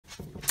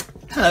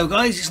Hello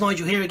guys, it's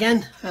Nigel here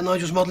again at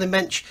Nigel's Modelling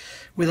Bench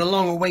with a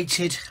long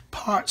awaited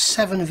part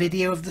 7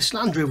 video of this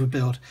Landrover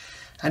build.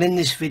 And in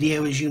this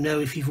video, as you know,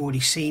 if you've already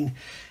seen,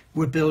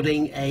 we're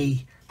building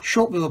a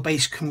short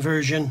wheelbase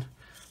conversion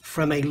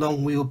from a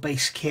long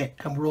wheelbase kit,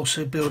 and we're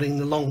also building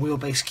the long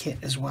wheelbase kit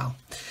as well.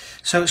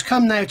 So it's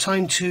come now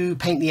time to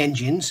paint the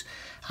engines,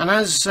 and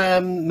as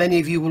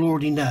many of you will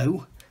already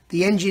know,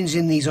 the engines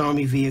in these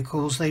army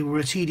vehicles, they were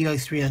a TDI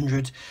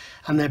 300,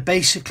 and they're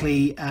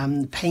basically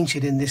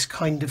painted in this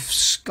kind of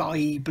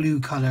sky blue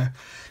colour,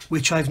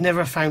 which I've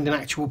never found an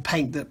actual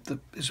paint that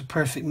is a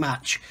perfect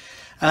match.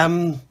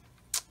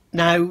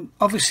 Now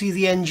obviously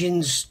the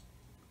engines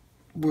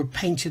were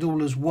painted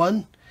all as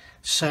one,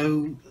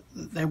 so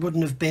there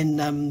wouldn't have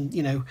been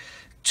you know,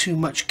 too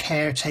much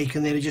care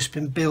taken. They'd have just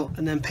been built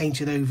and then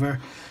painted over.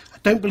 I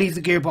don't believe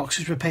the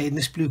gearboxes were painted in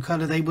this blue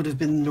colour. They would have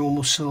been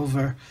normal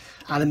silver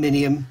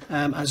aluminium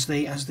as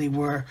they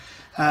were.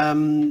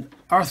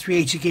 Our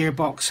 380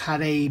 gearbox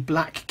had a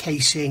black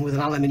casing with an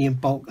aluminium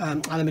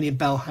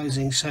bell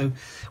housing, so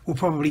we'll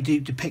probably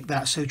depict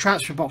that. So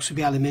transfer box would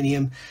be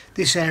aluminium,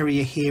 this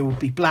area here will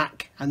be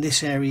black, and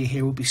this area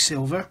here will be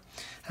silver,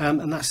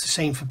 and that's the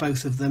same for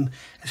both of them.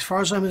 As far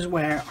as I'm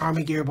aware,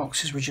 army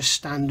gearboxes were just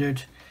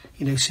standard,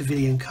 you know,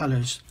 civilian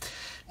colours.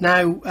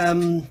 Now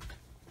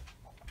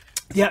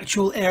the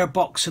actual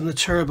airbox and the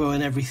turbo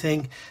and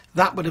everything,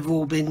 that would have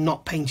all been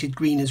not painted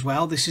green as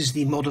well. This is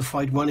the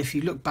modified one. If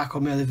you look back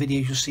on my other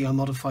videos, you'll see I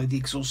modified the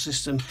exhaust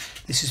system.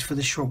 This is for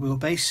the short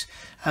wheelbase.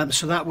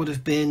 So that would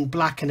have been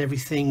black and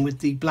everything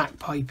with the black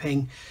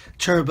piping.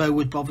 Turbo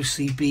would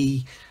obviously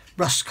be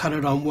rust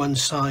coloured on one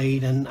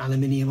side and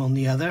aluminium on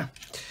the other.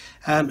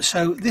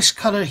 So this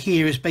colour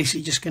here is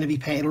basically just going to be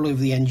painted all over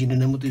the engine,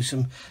 and then we'll do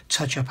some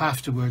touch up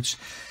afterwards.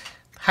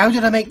 How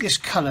did I make this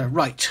colour?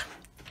 Right.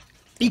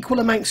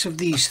 Equal amounts of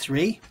these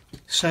three,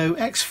 so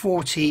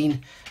X14,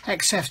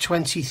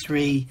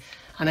 XF23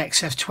 and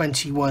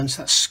XF21,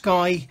 so that's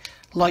sky,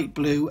 light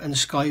blue and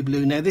sky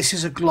blue. Now this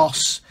is a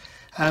gloss,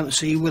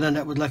 so you will end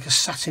up with like a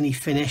satiny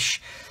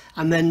finish,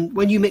 and then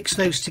when you mix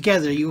those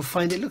together you'll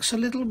find it looks a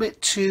little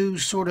bit too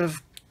sort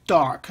of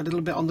dark, a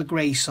little bit on the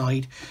grey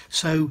side.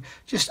 So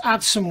just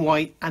add some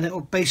white and it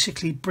will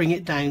basically bring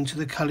it down to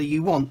the colour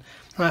you want.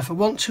 Now if I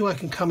want to, I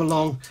can come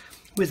along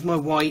with my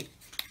white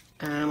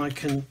and I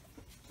can,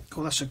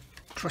 oh, that's a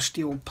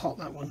crusty old pot,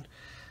 that one,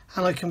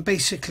 and I can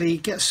basically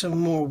get some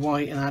more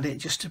white and add it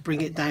just to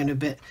bring it down a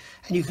bit,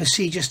 and you can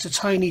see just a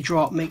tiny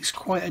drop makes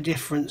quite a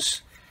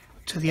difference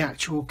to the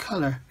actual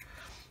colour.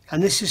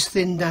 And this is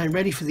thinned down,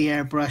 ready for the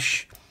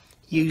airbrush,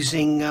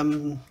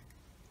 using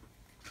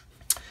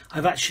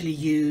I've actually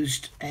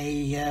used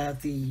a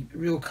the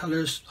Real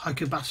Colours high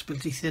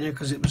compatibility thinner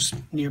because it was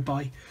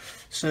nearby.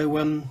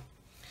 So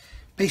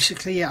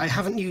basically, yeah, I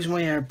haven't used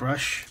my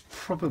airbrush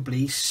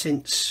probably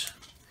since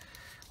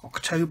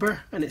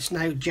October, and it's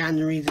now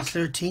January the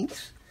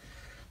 13th.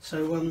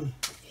 So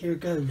here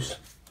it goes.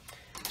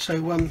 So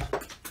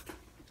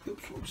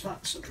oops, what was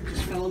that? Something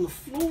just fell on the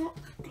floor.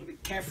 Gotta be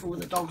careful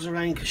when the dog's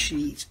around because she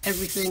eats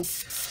everything.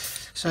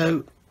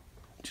 So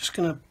just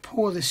gonna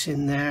pour this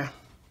in there,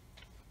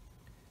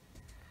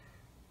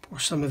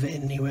 pour some of it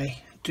in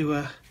anyway, do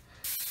a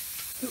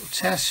little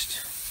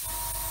test.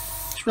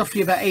 It's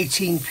roughly about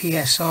 18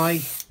 psi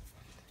and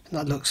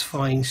that looks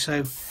fine.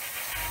 So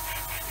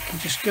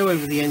just go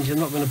over the engine.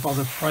 I'm not going to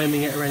bother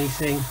priming it or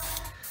anything,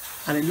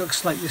 and it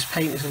looks like this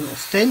paint is a little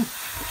thin,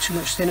 too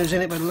much thinners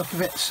in it by the look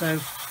of it, so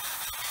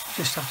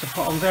just have to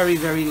put on very,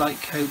 very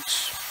light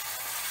coats.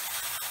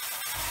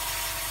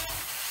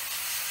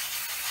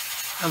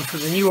 And for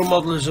the newer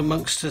modelers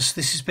amongst us,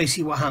 this is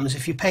basically what happens.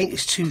 If your paint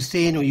is too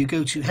thin or you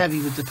go too heavy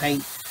with the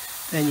paint,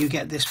 then you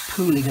get this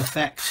pooling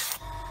effect.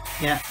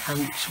 Yeah,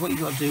 and so what you've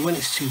got to do when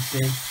it's too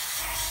thin,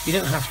 you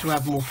don't have to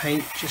add more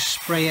paint, just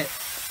spray it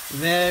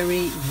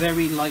very,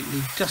 very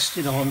lightly, dust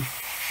it on,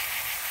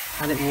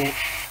 and it will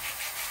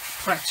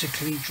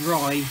practically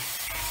dry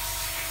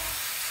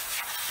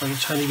by the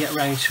time you get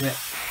round to it.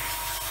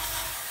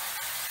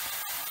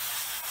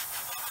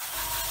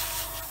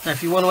 Now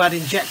if you want to add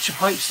injector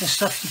pipes and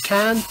stuff, you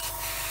can.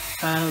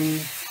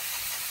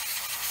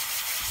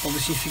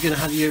 Obviously if you're going to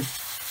have your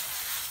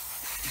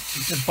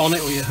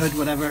bonnet or your hood,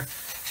 whatever,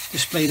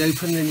 displayed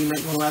open, then you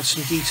might want to add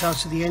some detail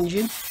to the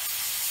engine.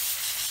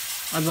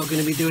 I'm not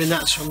going to be doing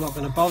that, so I'm not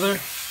going to bother.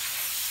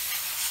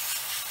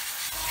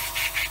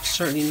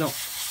 Certainly not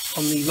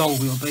on the long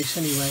wheelbase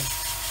anyway.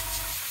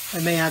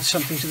 I may add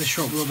something to the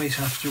short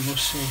wheelbase after, we'll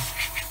see.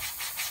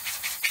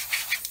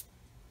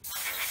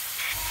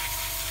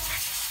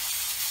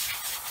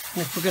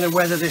 And if we're going to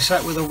weather this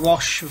out with a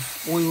wash of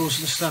oils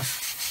and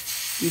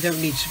stuff, you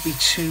don't need to be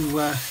too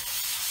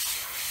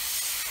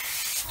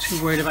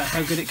worried about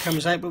how good it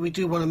comes out, but we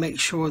do want to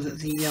make sure that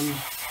the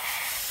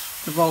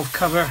valve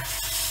cover,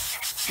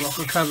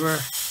 rocker cover,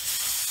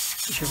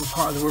 whichever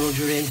part of the world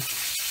you're in,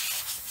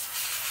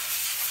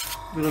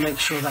 we're going to make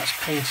sure that's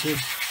painted.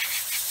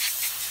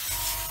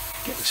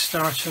 Get the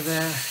starter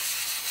there.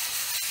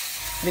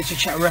 I need to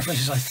check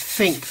references. I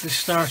think the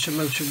starter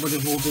motor would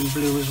have all been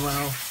blue as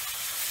well.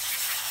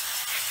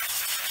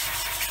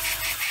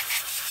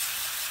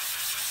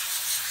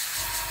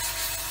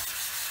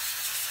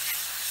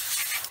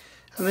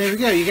 And there we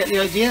go, you get the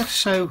idea.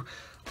 So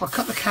I'll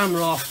cut the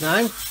camera off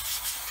now,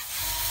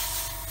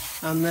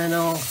 and then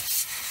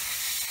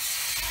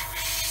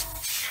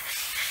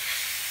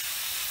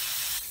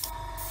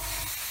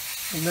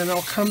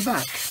I'll come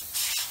back.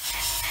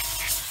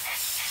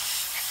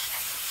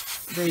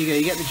 There you go,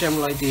 you get the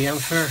general idea. And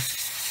for,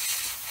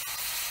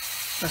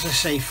 as I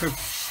say, for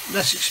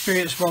less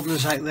experienced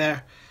modelers out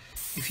there,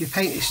 if your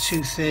paint is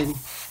too thin,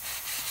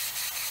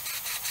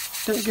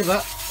 don't give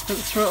up, don't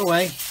throw it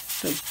away,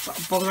 don't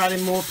bother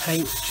adding more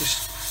paint,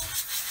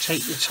 just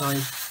take your time.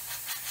 In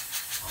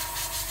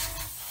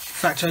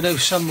fact, I know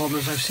some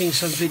modelers, I've seen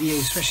some videos,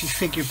 especially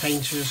figure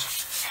painters,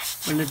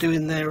 when they're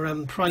doing their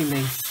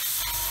priming,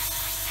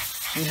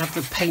 they have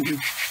the paint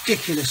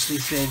ridiculously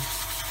thin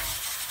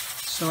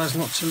so as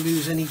not to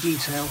lose any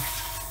detail.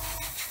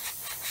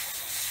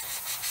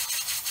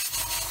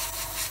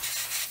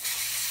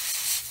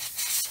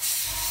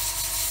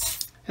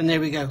 And there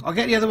we go. I'll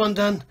get the other one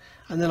done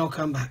and then I'll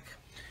come back.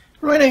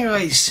 Right then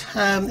guys,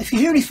 if you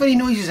hear any funny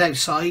noises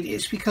outside,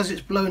 it's because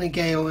it's blowing a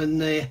gale and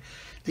the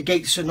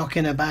gates are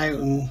knocking about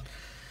and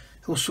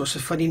all sorts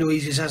of funny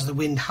noises as the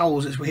wind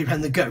howls its way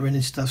around the guttering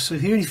and stuff. So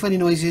if you hear any funny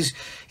noises,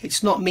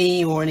 it's not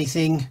me or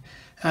anything.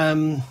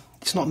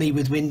 It's not me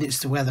with wind, it's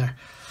the weather.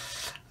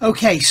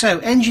 Okay, so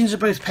engines are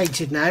both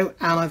painted now,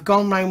 and I've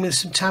gone round with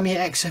some Tamiya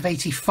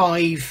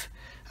XF85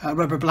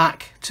 rubber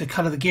black to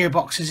colour the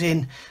gearboxes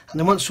in, and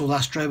then once all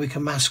that's dry we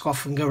can mask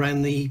off and go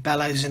around the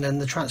bell housing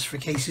and the transfer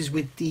cases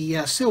with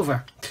the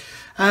silver.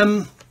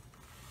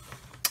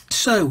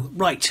 So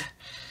right,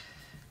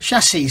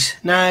 chassis.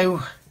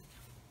 Now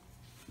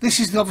this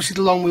is obviously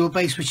the long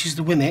wheelbase, which is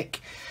the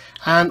Wimic,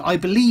 and I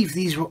believe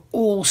these were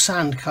all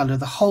sand colour.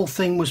 The whole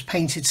thing was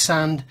painted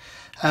sand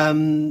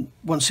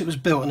once it was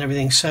built and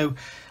everything, so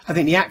I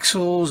think the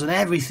axles and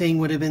everything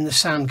would have been the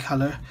sand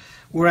colour.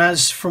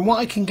 Whereas from what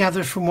I can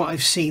gather from what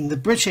I've seen, the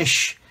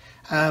British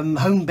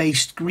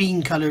home-based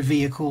green coloured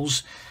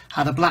vehicles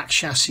had a black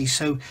chassis.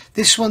 So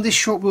this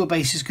short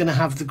wheelbase is going to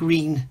have the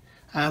green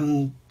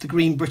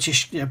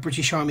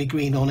British Army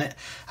green on it,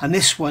 and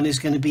this one is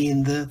going to be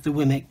in the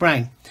Wimic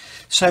brown.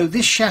 So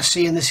this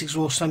chassis and this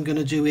exhaust I'm going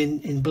to do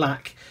in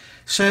black.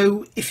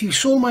 So if you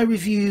saw my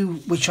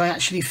review, which I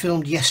actually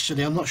filmed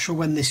yesterday, I'm not sure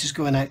when this is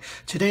going out.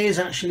 Today is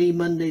actually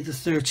Monday the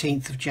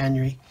 13th of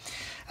January.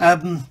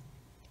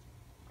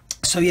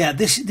 So yeah,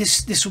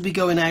 this will be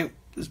going out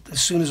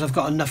as soon as I've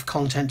got enough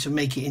content to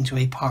make it into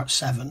a part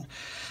 7.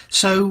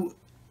 So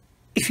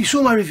if you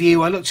saw my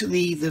review, I looked at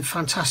the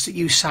fantastic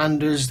used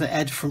sanders that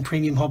Ed from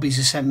Premium Hobbies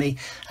has sent me,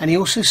 and he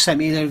also sent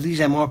me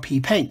these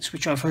MRP paints,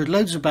 which I've heard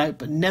loads about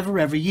but never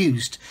ever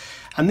used.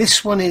 And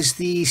this one is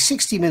the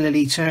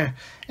 60ml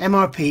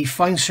MRP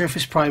fine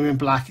surface primer in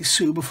black. It's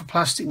suitable for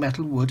plastic,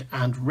 metal, wood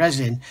and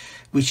resin,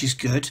 which is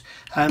good.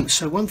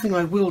 So one thing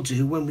I will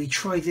do when we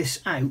try this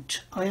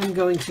out, I am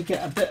going to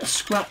get a bit of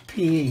scrap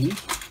PE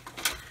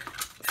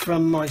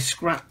from my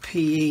scrap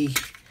PE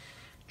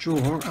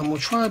drawer, and we'll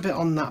try a bit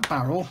on that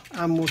barrel,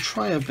 and we'll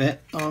try a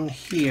bit on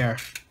here.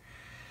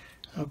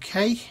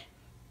 Okay,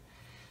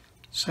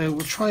 so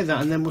we'll try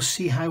that and then we'll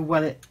see how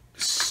well it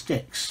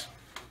sticks.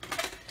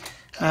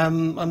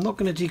 I'm not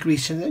going to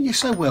degrease it.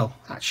 Yes I will,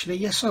 actually,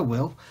 yes I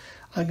will.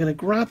 I'm going to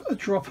grab a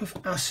drop of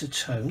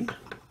acetone.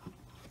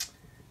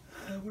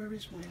 Where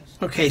is my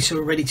acetone? Okay, so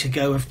we're ready to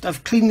go.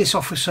 I've cleaned this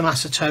off with some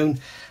acetone,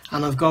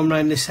 and I've gone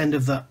around this end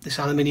of this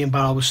aluminium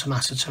barrel with some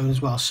acetone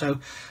as well. So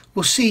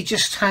we'll see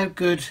just how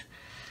good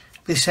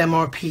this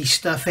MRP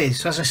stuff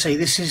is. So as I say,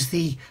 this is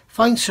the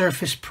fine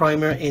surface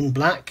primer in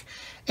black,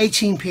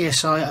 18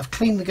 psi. I've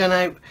cleaned the gun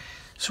out,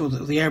 so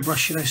the airbrush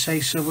should I say.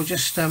 So we'll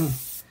just put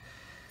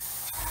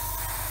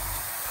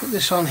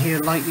this on here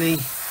lightly,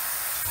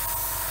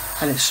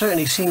 and it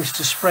certainly seems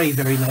to spray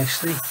very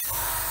nicely.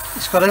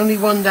 It's got only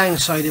one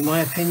downside in my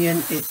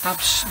opinion: it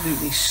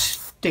absolutely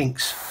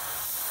stinks.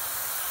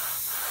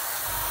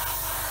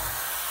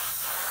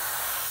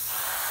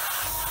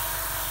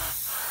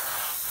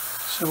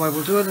 So I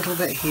will do a little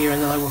bit here,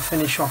 and then I will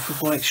finish off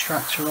with my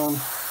extractor on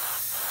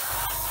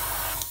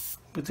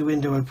with the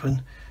window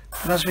open.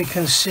 But as we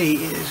can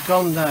see, it has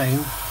gone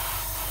down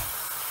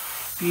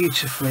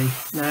beautifully.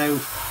 Now,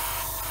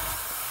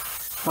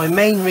 my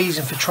main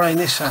reason for trying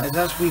this out is,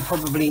 as we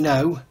probably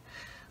know,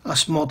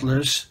 us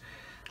modelers,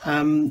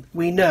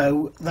 we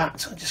know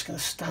that, I'm just going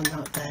to stand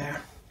that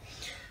there,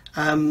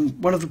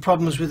 one of the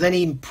problems with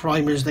any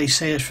primers they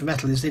say is for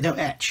metal is they don't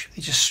etch,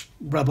 they just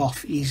rub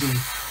off easily.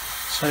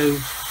 So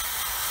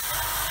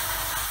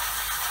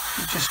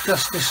just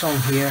dust this on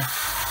here.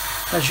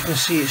 As you can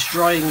see, it's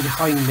drying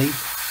behind me,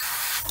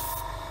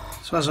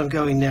 so as I'm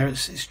going there,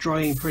 it's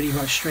drying pretty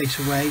much straight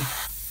away.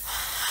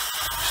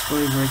 Just go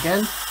over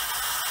again,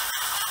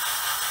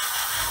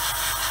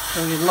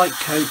 going in light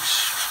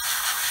coats,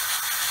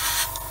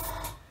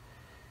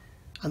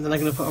 and then I'm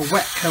going to put a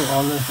wet coat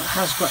on, and if it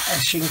has got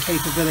etching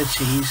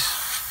capabilities,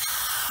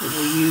 it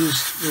will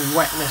use the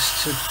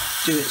wetness to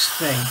do its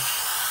thing.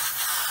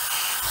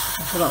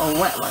 So put it on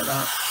wet like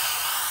that.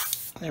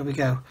 There we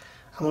go.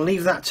 And we'll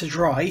leave that to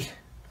dry,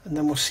 and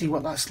then we'll see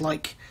what that's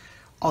like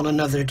on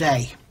another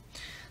day.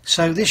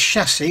 So this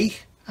chassis,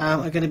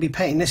 I'm going to be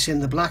painting this in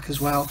the black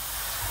as well,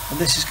 and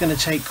this is going to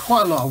take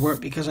quite a lot of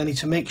work because I need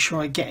to make sure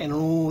I get in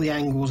all the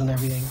angles and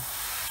everything.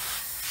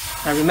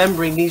 Now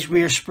remembering these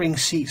rear spring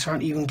seats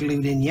aren't even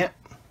glued in yet.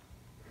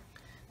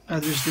 Now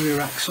there's the rear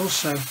axles,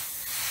 so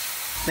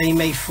they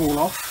may fall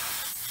off.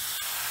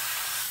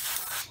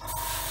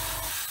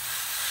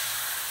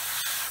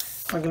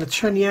 I'm going to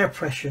turn the air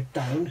pressure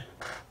down.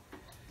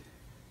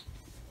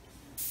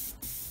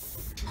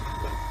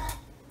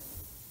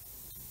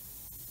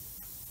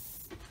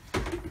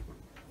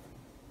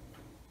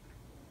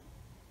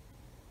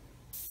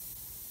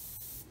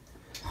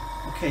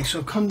 Okay, so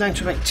I've come down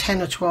to about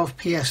 10 or 12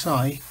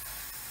 psi.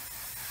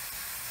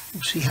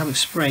 We'll see how it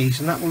sprays,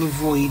 and that will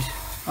avoid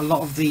a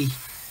lot of the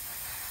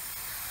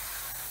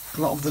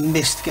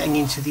mist getting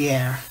into the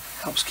air.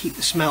 Helps keep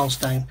the smells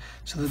down.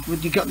 So that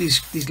when you got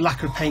these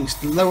lacquer paints,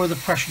 the lower the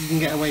pressure you can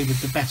get away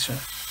with, the better.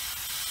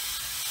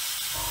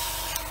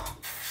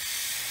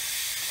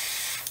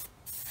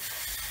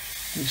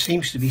 It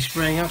seems to be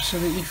spraying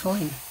absolutely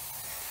fine.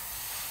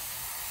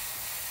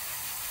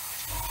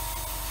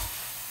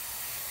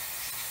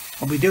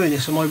 I'll be doing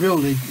this on my real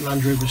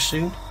Land Rover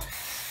soon,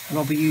 and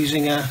I'll be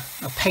using a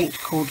paint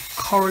called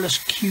Corylus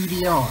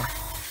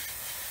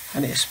QDR,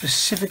 and it's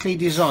specifically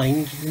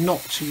designed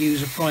not to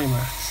use a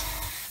primer.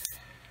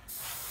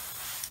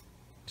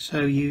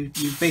 So you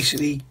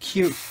basically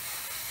cure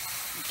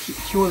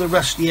the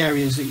rusty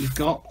areas that you've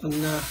got, and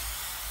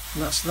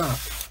that's that.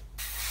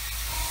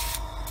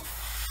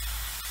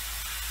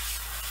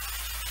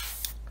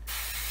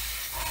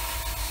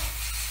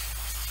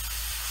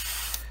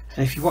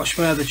 And if you watch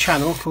my other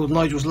channel called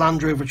Nigel's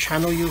Land Rover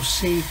channel, you'll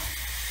see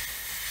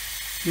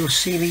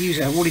me use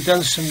it. I've already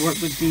done some work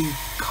with the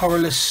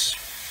Corylus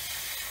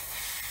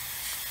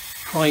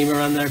primer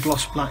and their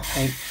gloss black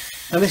paint.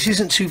 Now this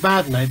isn't too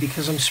bad now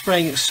because I'm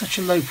spraying at such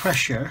a low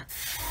pressure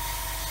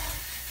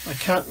I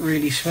can't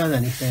really smell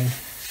anything.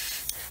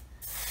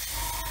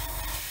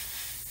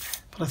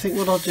 But I think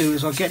what I'll do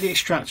is I'll get the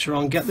extractor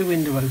on, get the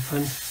window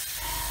open,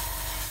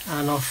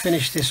 and I'll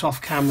finish this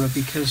off camera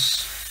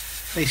because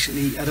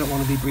basically I don't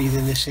want to be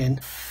breathing this in.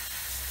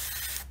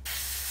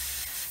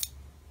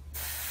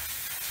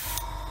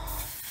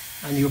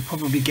 And you'll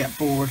probably get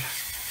bored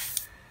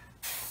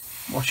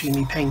watching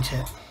me paint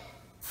it.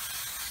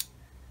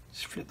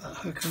 Let's flip that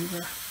hook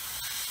over.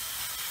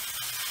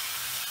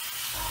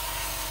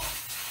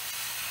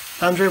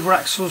 Land Rover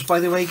axles, by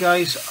the way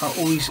guys, are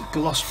always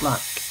gloss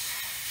black.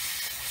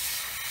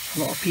 A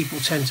lot of people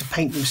tend to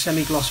paint them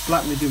semi-gloss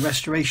black when they do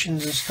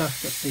restorations and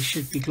stuff, but they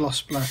should be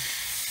gloss black.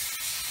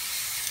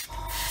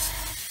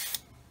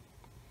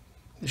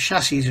 The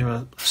chassis are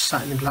a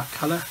satin black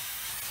colour.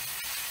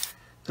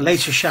 The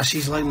later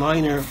chassis like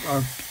mine are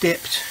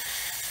dipped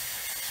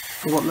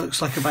for what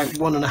looks like about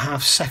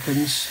 1.5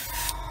 seconds,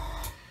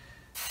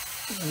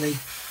 and they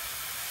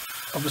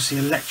obviously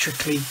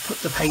electrically put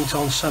the paint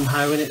on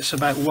somehow, and it's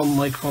about 1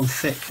 micron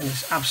thick, and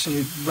it's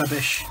absolute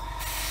rubbish.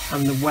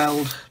 And the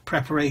weld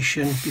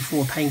preparation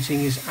before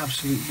painting is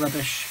absolute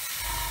rubbish.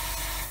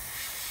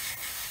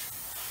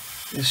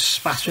 There's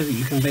spatter that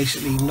you can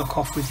basically knock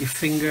off with your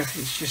finger.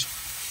 It's just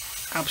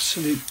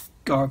absolute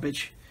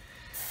garbage.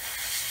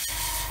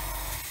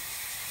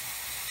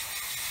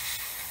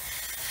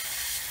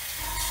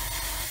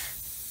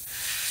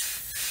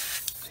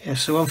 Yeah,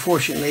 so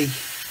unfortunately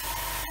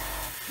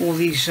all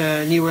these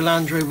newer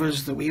Land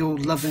Rovers that we all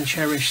love and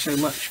cherish so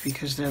much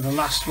because they're the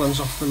last ones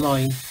off the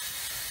line,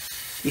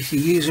 if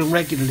you use them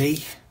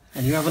regularly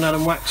and you haven't had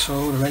them wax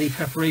oiled or any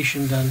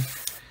preparation done,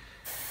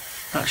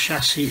 that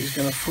chassis is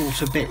going to fall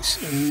to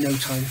bits in no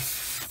time.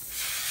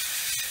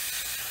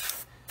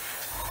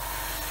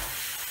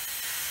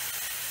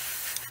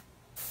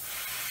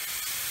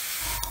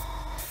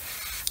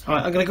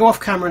 Alright, I'm going to go off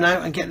camera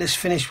now and get this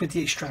finished with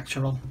the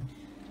extractor on.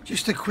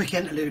 Just a quick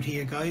interlude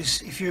here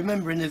guys. If you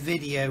remember in the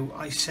video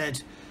I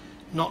said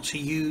not to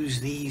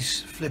use these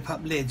flip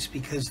up lids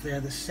because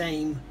they're the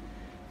same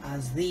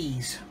as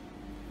these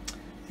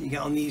that you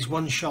get on these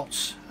one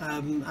shots,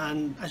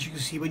 and as you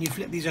can see when you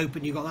flip these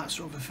open you've got that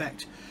sort of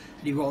effect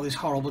and you've got all this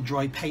horrible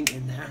dry paint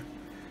in there,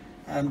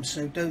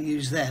 so don't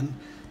use them.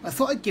 I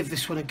thought I'd give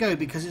this one a go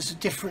because it's a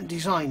different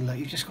design. Look,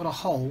 you've just got a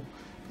hole.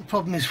 The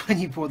problem is when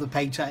you pour the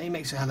paint out it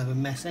makes a hell of a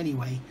mess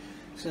anyway,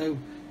 so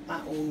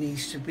that all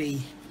needs to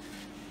be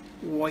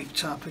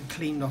wiped up and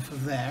cleaned off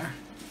of there.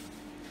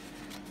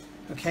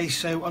 Okay,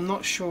 so I'm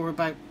not sure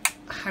about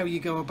how you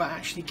go about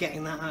actually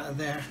getting that out of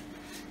there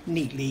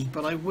neatly,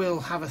 but I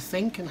will have a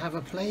think and have a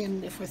play,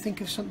 and if I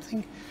think of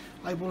something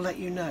I will let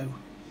you know.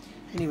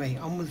 Anyway,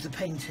 on with the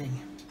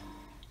painting.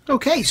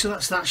 Okay, so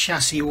that's that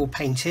chassis all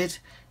painted,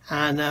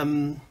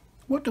 and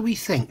what do we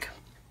think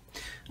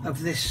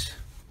of this?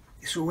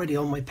 It's already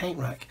on my paint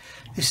rack,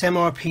 this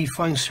MRP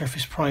fine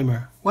surface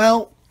primer.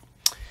 Well,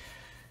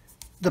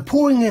 the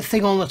pouring the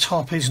thing on the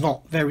top is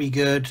not very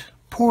good.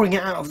 Pouring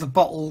it out of the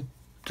bottle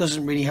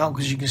doesn't really help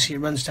because you can see it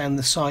runs down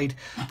the side.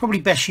 Probably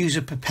best use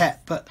a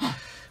pipette, but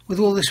with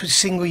all this with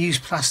single-use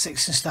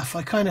plastics and stuff,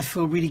 I kind of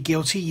feel really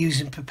guilty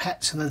using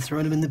pipettes and then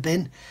throwing them in the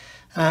bin.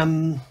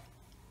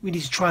 we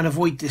need to try and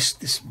avoid this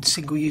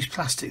single-use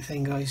plastic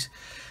thing, guys.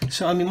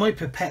 So I mean, my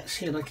pipettes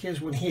here, like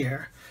here's one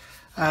here.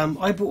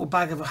 I bought a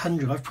bag of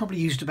 100. I've probably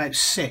used about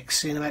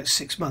 6 in about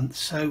 6 months.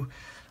 So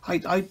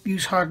I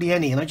use hardly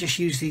any, and I just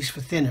use these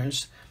for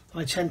thinners.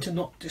 I tend to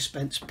not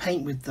dispense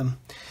paint with them.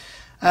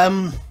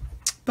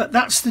 But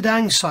that's the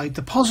downside.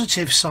 The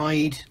positive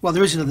side, well,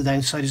 there is another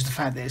downside, is the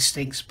fact that it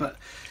stinks, but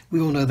we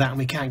all know that and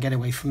we can't get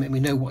away from it. We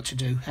know what to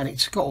do, and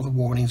it's got all the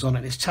warnings on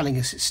it. It's telling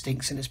us it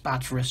stinks and it's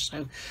bad for us,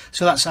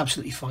 so that's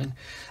absolutely fine.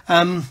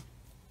 The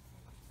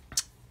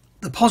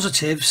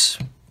positives,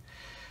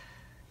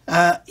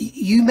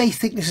 you may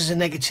think this is a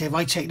negative.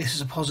 I take this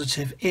as a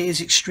positive. It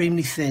is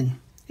extremely thin.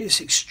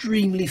 It's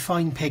extremely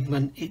fine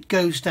pigment. It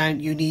goes down.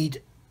 You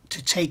need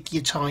to take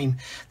your time.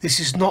 This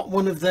is not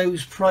one of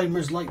those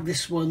primers like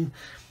this one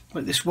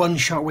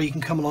shot where you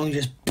can come along and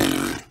just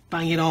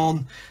bang it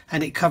on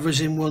and it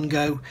covers in one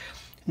go.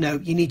 No,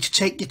 you need to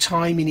take your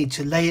time. You need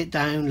to lay it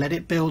down, let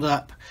it build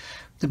up.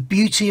 The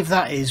beauty of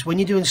that is when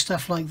you're doing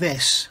stuff like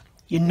this,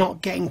 you're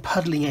not getting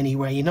puddling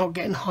anywhere. You're not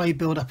getting high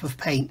build up of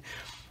paint.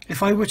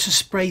 If I were to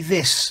spray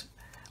this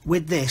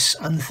with this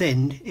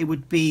unthinned, it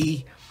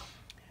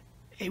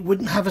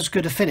wouldn't have as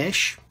good a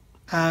finish.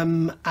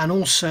 And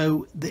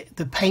also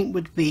the paint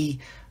would be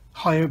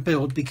higher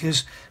build,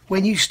 because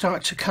when you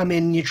start to come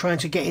in, you're trying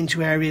to get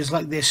into areas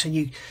like this, and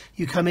you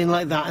come in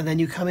like that, and then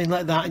you come in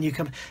like that,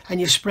 and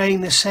you're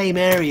spraying the same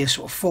area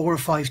sort of 4 or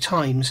 5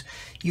 times,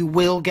 you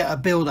will get a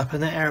build up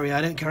in that area.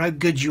 I don't care how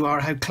good you are,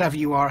 how clever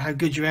you are, how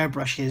good your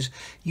airbrush is,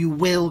 you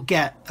will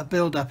get a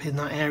build up in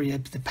that area.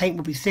 The paint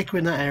will be thicker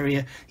in that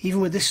area. Even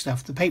with this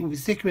stuff, the paint will be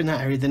thicker in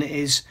that area than it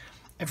is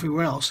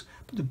everywhere else.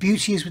 But the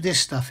beauty is with this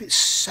stuff, it's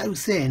so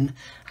thin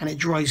and it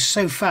dries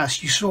so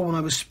fast. You saw when I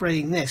was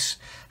spraying this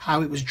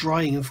how it was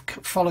drying and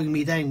following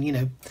me down, you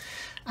know.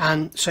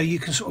 And so you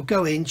can sort of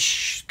go in,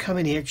 come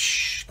in here,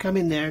 come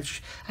in there,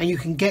 and you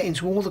can get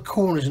into all the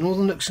corners and all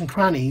the nooks and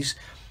crannies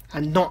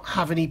and not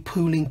have any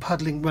pooling,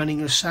 puddling,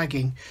 running or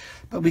sagging.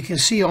 But we can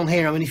see on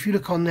here, I mean, if you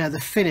look on there, the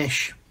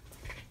finish,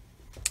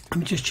 let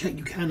me just check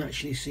you can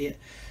actually see it.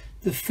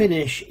 The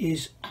finish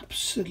is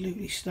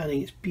absolutely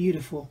stunning. It's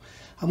beautiful.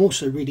 I'm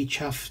also really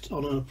chuffed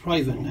on a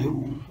private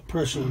note, a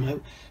personal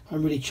note.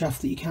 I'm really chuffed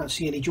that you can't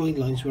see any join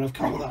lines where I've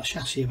cut all that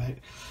chassis about.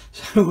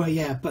 So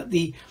yeah, but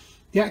the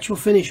actual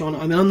finish on it,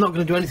 I mean, I'm not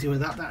going to do anything with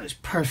that. That is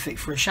perfect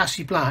for a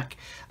chassis black.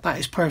 That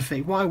is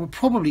perfect. What I would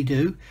probably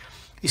do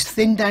is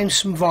thin down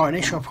some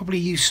varnish, or I'll probably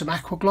use some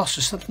aqua gloss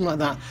or something like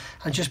that,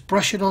 and just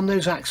brush it on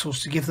those axles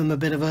to give them a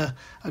bit of a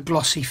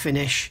glossy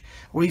finish,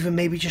 or even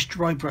maybe just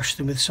dry brush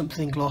them with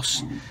something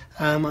gloss.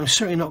 I'm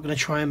certainly not going to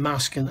try and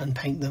mask and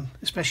paint them,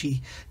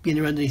 especially being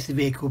underneath the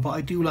vehicle, but I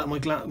do like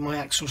my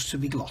axles to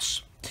be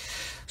gloss.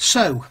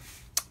 So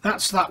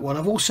that's that one.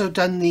 I've also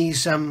done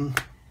these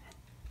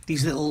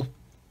little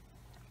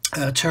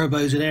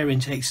turbos and air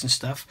intakes and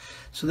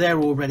stuff, so they're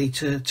all ready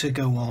to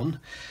go on.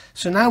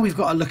 So now we've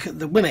got to look at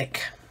the Wimic.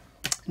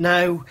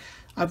 Now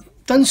I've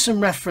done some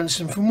reference,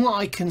 and from what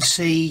I can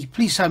see,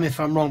 please tell me if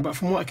I'm wrong, but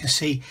from what I can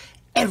see,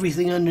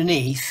 everything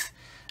underneath,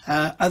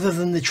 other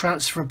than the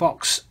transfer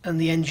box and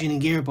the engine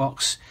and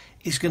gearbox,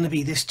 is going to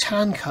be this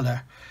tan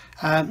colour.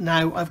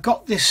 Now I've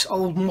got this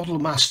old Model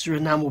Master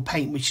enamel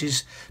paint, which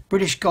is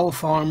British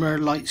Gulf Armour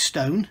Light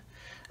Stone,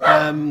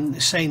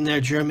 same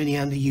there, Germany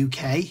and the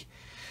UK.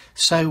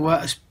 So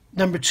it's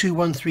number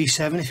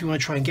 2137 if you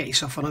want to try and get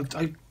yourself on.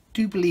 I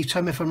do believe,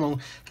 tell me if I'm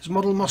wrong, because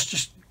Model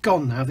Master's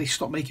gone now, they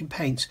stopped making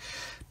paints,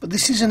 but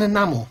this is an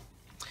enamel,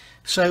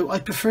 so I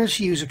prefer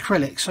to use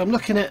acrylic. So I'm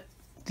looking at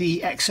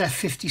the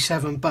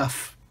XF57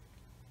 buff,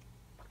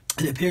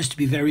 and it appears to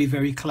be very,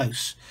 very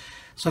close.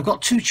 So I've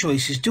got 2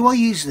 choices. Do I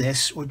use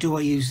this or do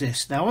I use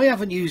this? Now I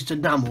haven't used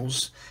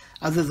enamels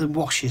other than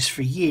washes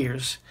for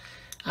years,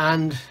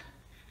 and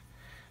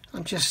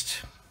I'm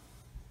just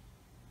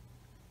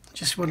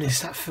wondering, is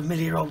that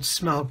familiar old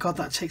smell? God,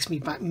 that takes me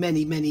back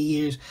many, many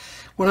years.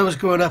 When I was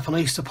growing up and I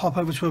used to pop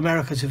over to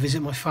America to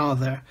visit my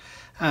father,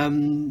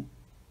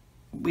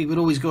 we would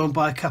always go and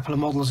buy a couple of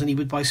models, and he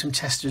would buy some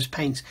Testors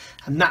paints,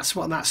 and that's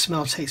what that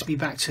smell takes me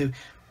back to.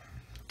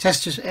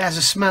 Testors, it has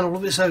a smell all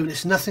of its own.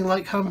 It's nothing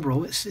like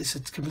Humbrol. It's a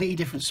completely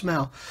different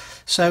smell.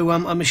 So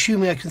I'm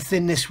assuming I can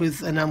thin this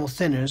with enamel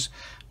thinners.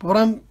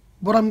 But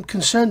what I'm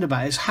concerned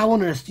about is, how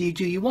on earth do you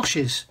do your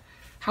washes?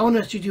 How on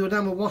earth do you do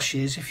enamel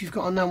washes if you've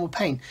got enamel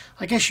paint?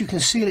 I guess you can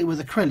seal it with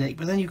acrylic,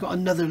 but then you've got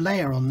another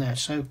layer on there.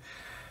 So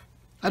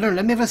I don't know,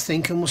 let me have a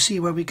think and we'll see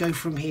where we go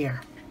from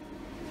here.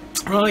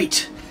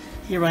 Right,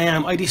 here I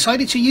am. I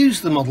decided to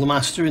use the Model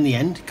Master in the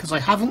end because I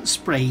haven't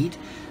sprayed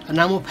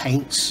enamel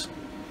paints.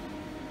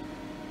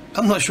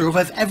 I'm not sure if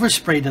I've ever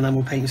sprayed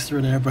enamel paints through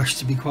an airbrush,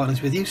 to be quite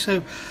honest with you.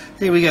 So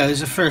here we go.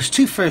 There's a first,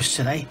 2 firsts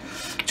today.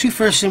 2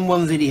 firsts in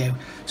one video.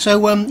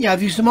 So yeah,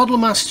 I've used the Model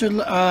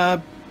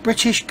Master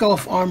British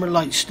Gulf Armour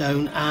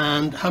Lightstone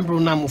and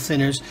Humbrol enamel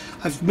thinners.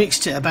 I've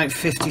mixed it about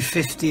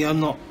 50-50. I'm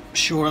not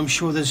sure. I'm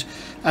sure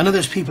I know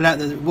there's people out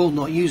there that will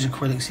not use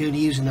acrylics, they only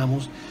use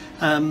enamels,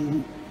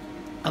 and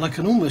I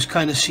can almost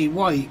kind of see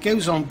why. It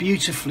goes on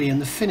beautifully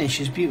and the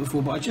finish is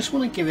beautiful, but I just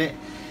want to give it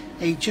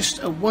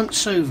just a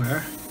once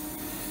over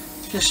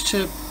just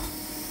to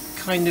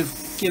kind of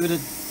give it a,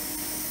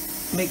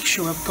 make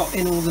sure I've got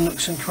in all the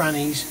nooks and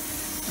crannies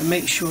and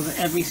make sure that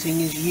everything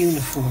is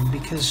uniform,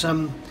 because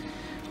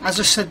as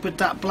I said with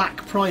that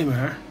black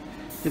primer,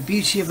 the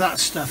beauty of that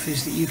stuff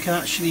is that you can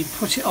actually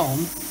put it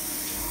on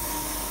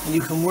and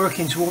you can work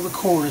into all the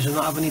corners and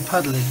not have any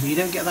puddling. You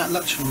don't get that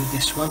luxury with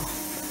this one.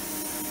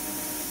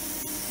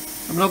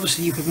 I mean,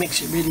 obviously you could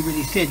mix it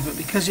really thin, but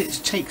because it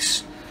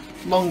takes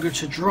longer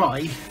to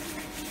dry,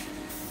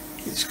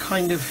 it's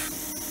kind of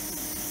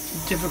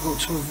difficult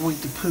to avoid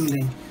the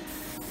pooling.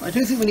 I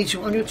don't think we need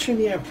to. I'm going to turn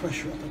the air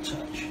pressure up a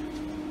touch.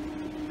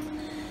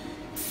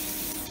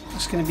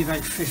 That's going to be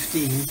about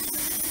 15.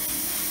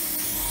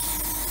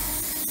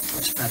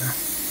 That's better.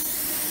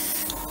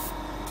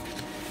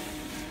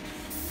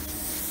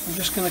 I'm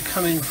just going to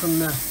come in from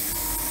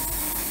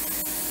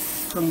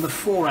the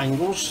 4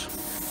 angles.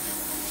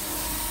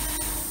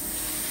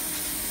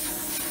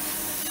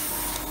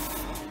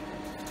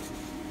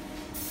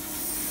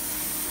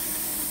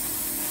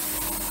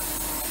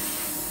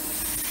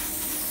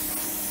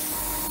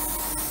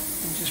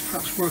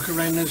 Perhaps work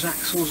around those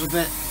axles a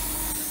bit.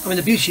 I mean,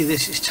 the beauty of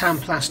this is tan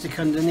plastic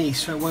underneath,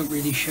 so it won't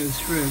really show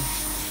through.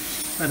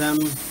 But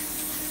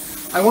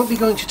I won't be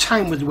going to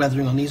town with the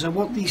weathering on these. I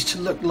want these to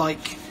look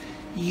like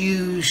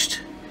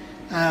used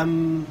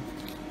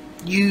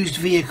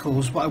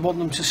vehicles, but I want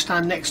them to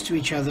stand next to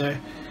each other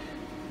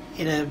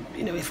in a,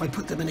 you know, if I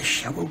put them in a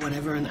show or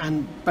whatever,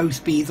 and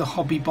both be the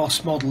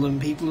HobbyBoss model,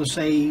 and people will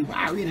say,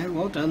 wow, you know,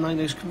 well done, I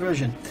know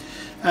conversion.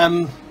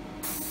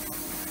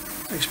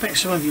 I expect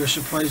some of you are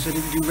surprised I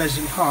didn't do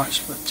resin parts,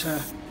 but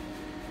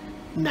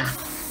nah.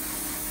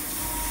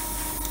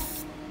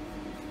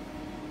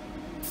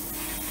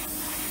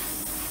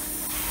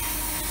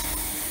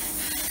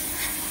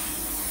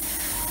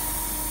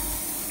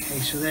 Okay,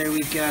 so there we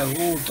go,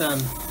 all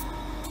done.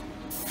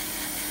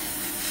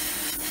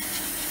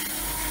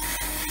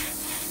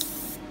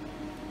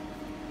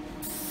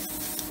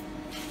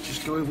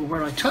 Just go over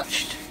where I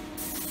touched.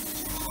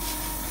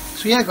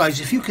 So yeah guys,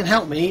 if you can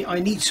help me,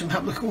 I need some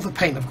help. Look at all the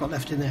paint I've got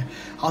left in there.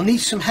 I'll need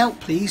some help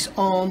please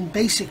on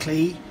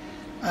basically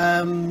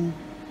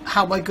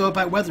how I go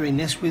about weathering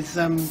this with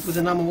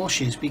enamel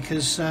washes,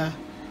 because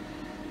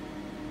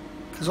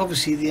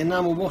obviously the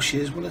enamel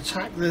washes will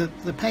attack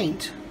the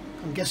paint.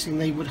 I'm guessing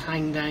they would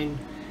hang down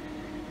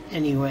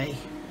anyway.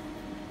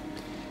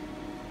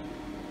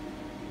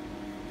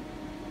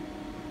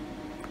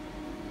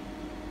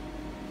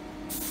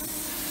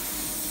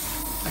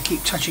 I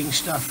keep touching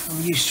stuff.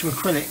 I'm used to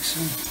acrylics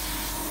and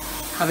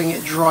having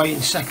it dry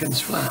in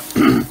seconds flat.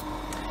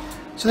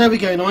 So there we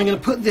go. Now I'm going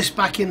to put this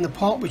back in the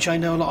pot, which I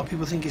know a lot of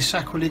people think is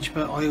sacrilege,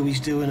 but I always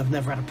do and I've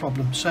never had a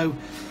problem. So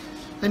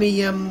let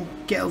me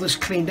get all this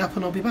cleaned up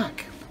and I'll be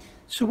back.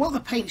 So while the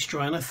paint's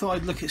drying, I thought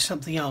I'd look at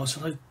something else,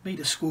 and I made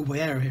a schoolboy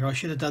error here. I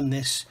should have done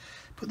this,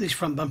 put these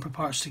front bumper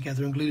parts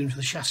together and glued them to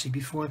the chassis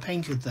before I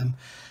painted them.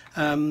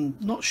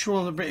 Not sure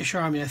on the British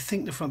Army. I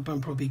think the front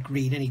bumper will be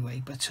green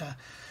anyway, but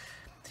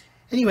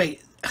anyway,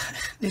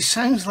 this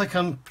sounds like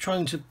I'm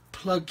trying to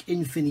plug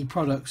Infini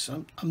products.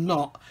 I'm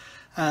not.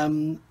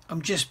 I'm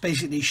just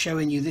basically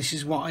showing you this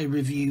is what I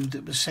reviewed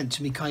that was sent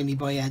to me kindly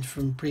by Ed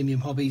from Premium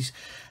Hobbies,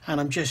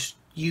 and I'm just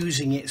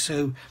using it.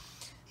 So,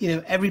 you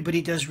know,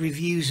 everybody does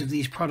reviews of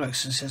these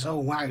products and says, oh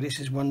wow, this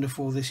is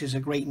wonderful, this is a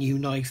great new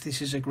knife,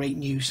 this is a great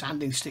new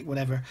sanding stick,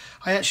 whatever.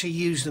 I actually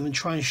use them and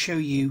try and show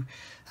you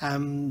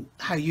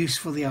how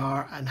useful they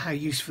are and how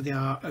useful they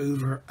are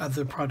over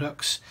other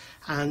products.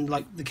 And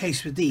like the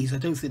case with these, I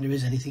don't think there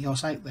is anything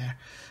else out there.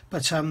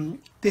 But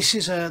this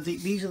is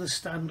these are the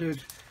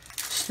standard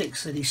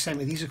sticks that he sent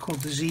me. These are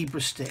called the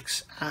zebra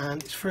sticks,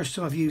 and it's the first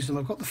time I've used them.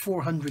 I've got the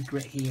 400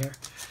 grit here,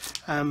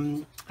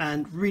 and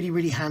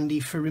really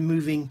handy for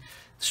removing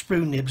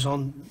sprue nibs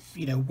on,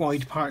 you know,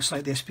 wide parts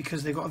like this,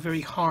 because they've got a very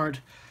hard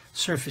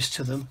surface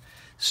to them.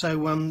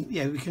 So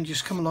yeah, we can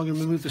just come along and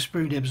remove the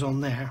sprue nibs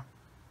on there.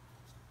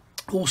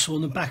 Also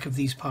on the back of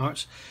these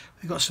parts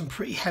we've got some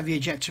pretty heavy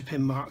ejector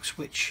pin marks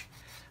which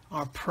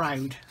are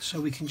proud, so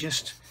we can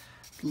just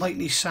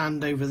lightly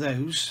sand over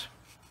those,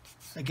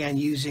 again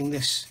using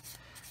this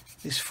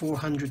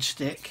 400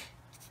 stick.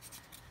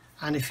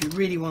 And if you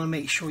really want to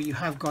make sure you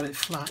have got it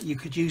flat, you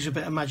could use a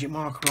bit of magic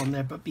marker on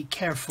there, but be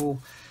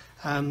careful.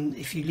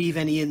 If you leave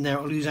any in there,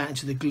 it'll lose out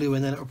into the glue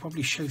and then it'll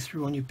probably show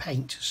through on your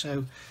paint,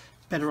 so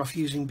better off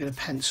using a bit of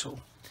pencil.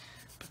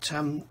 But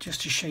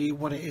just to show you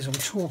what it is I'm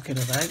talking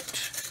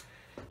about,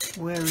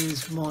 where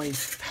is my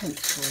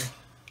pencil?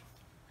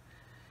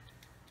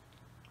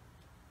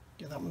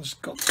 Yeah, that one's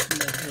got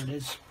there, here it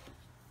is.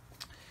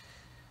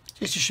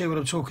 Just to show you what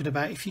I'm talking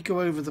about, if you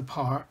go over the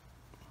part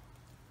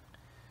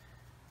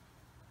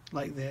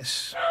like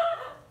this,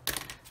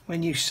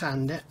 when you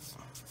sand it,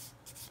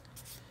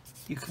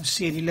 you can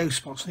see any low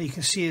spots, and you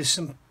can see there's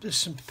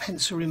some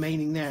pencil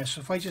remaining there.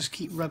 So if I just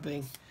keep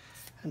rubbing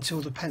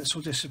until the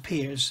pencil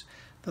disappears,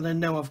 then I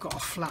know I've got a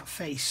flat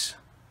face.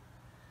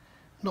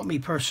 Not me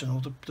personal,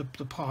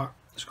 the part,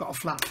 it's got a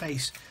flat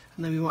face,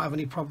 and then we won't have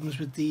any problems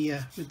with the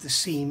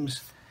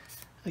seams.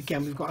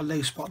 Again, we've got a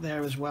low spot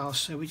there as well,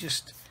 so we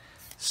just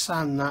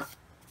sand that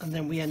and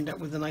then we end up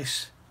with a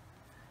nice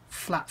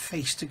flat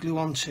face to glue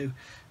onto.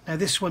 Now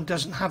this one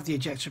doesn't have the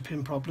ejector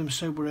pin problem,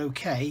 so we're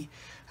okay,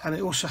 and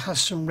it also has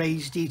some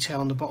raised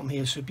detail on the bottom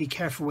here, so be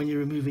careful when you're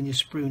removing your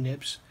sprue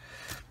nibs.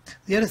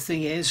 The other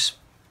thing is,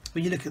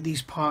 when you look at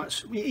these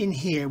parts, in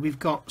here we've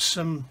got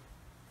some,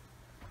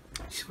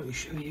 let me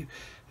show you,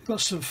 we've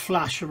got some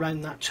flash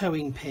around that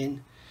towing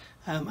pin,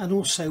 and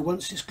also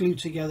once it's glued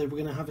together we're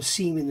going to have a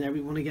seam in there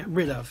we want to get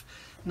rid of.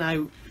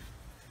 Now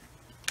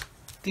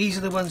these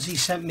are the ones he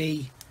sent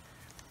me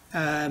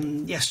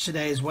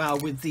yesterday as well,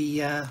 with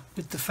the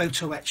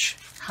photo etch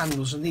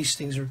handles, and these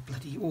things are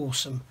bloody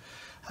awesome.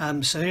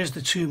 So here's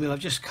the 2mm. I've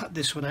just cut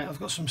this one out. I've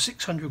got some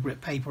 600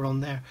 grit paper on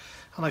there,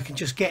 and I can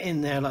just get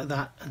in there like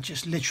that and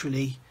just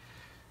literally,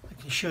 I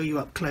can show you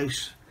up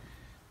close,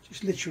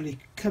 just literally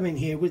come in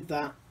here with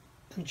that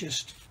and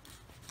just,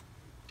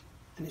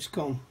 and it's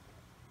gone.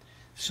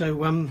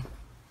 So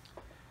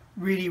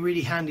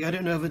really handy. I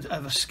don't know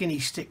of a skinny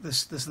stick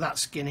that's that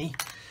skinny.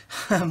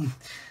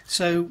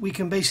 So we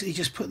can basically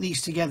just put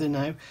these together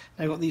now.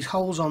 I've got these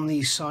holes on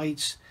these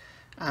sides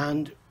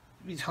and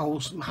these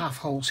holes, half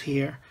holes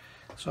here.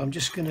 So I'm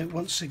just going to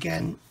once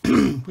again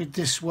with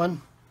this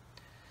one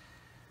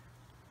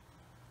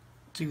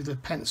do the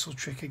pencil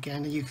trick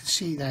again, and you can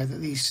see now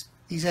that these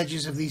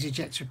edges of these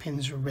ejector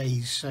pins are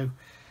raised, so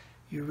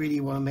you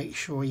really want to make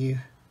sure you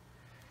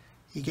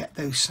get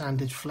those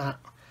sanded flat.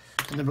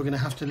 And then we're going to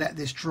have to let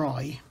this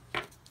dry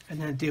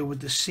and then deal with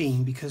the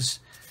seam, because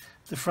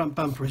the front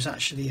bumper is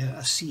actually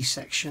a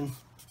C-section,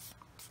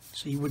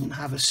 so you wouldn't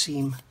have a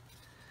seam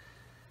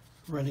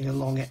running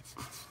along it.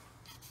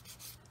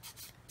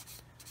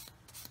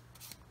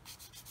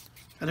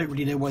 I don't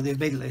really know why they've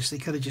made it this. They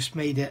could have just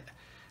made it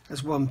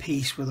as one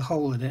piece with a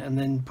hole in it and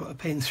then put a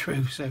pin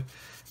through, so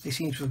they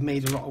seem to have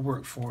made a lot of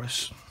work for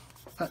us.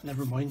 But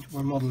never mind,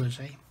 we're modelers,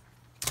 eh?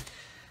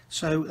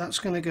 So that's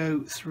going to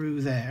go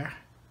through there.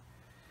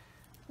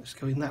 It's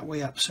going that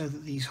way up so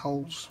that these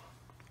holes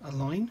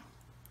align,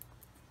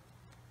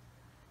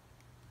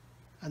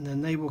 and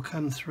then they will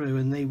come through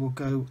and they will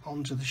go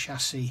onto the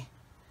chassis.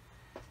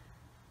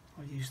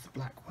 I'll use the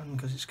black one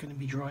because it's going to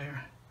be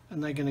drier,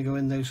 and they're going to go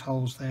in those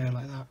holes there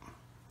like that.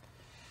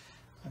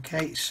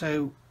 Okay,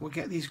 so we'll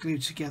get these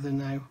glued together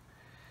now,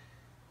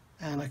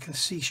 and I can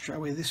see straight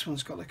away this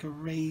one's got like a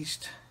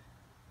raised,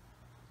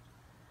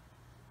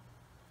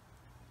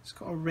 it's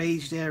got a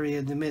raised area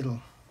in the middle,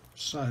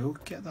 so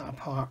get that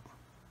apart.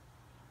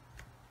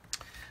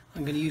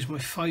 I'm going to use my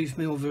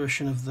 5mm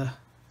version of the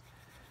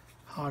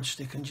hard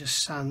stick and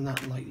just sand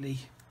that lightly.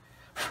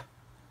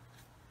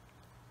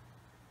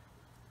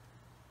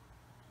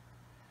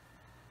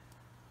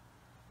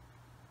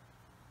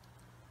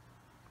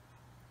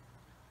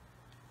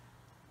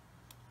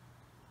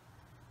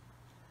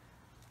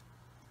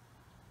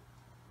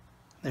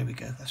 There we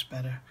go, that's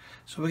better.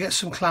 So we'll get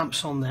some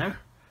clamps on there.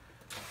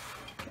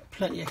 Get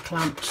plenty of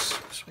clamps.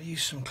 So I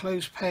use some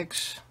clothes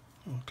pegs.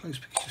 Oh, clothes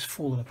pegs just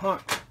falling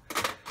apart.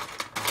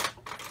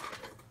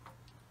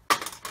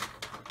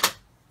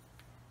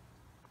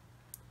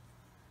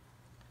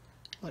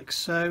 Like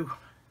so,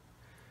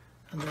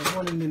 and then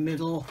one in the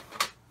middle.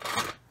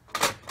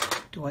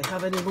 Do I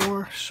have any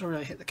more? Sorry,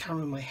 I hit the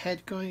camera in my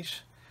head,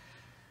 guys.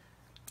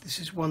 This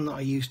is one that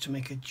I used to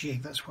make a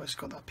jig, that's why it's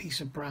got that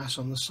piece of brass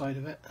on the side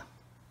of it.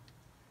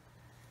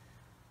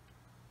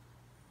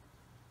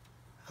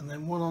 And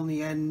then one on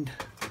the end.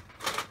 I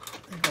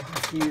think I'll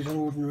have to use an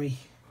ordinary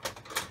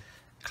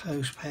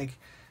clothes peg,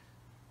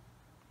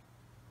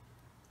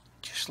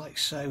 just like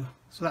so.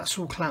 So that's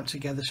all clamped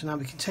together, so now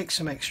we can take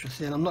some extra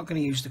thin. I'm not going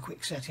to use the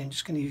quick setting, I'm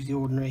just going to use the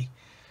ordinary,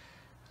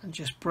 and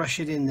just brush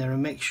it in there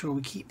and make sure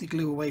we keep the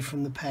glue away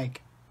from the peg,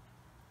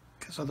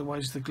 because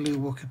otherwise the glue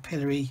will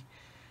capillary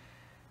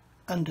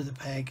under the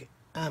peg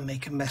and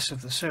make a mess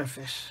of the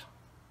surface.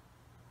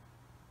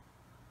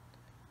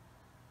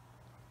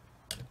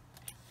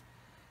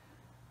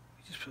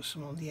 Just put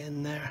some on the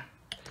end there,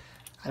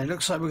 and it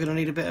looks like we're going to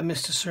need a bit of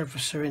Mr.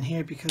 Surfacer in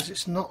here because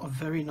it's not a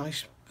very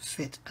nice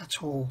fit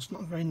at all. It's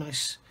not a very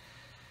nice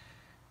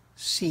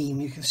seam.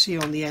 You can see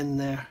on the end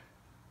there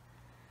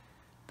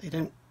they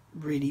don't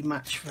really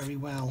match very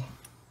well.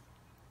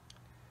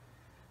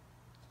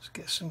 Let's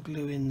get some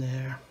glue in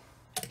there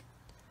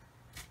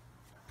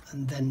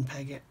and then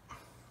peg it.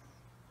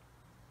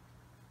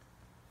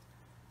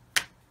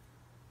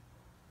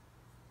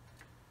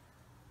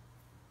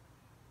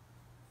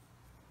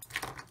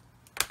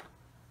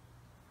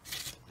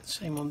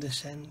 Same on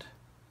this end.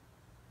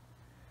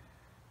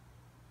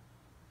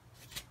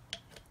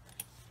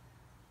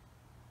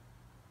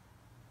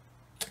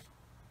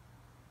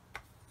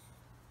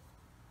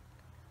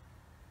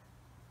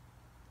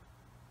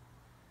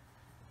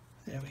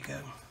 There we go.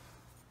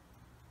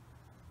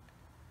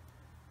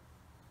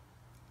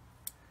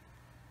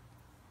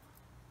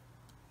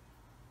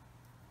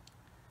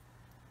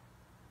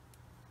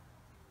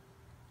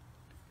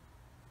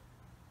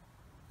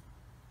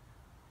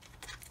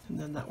 And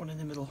then that one in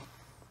the middle.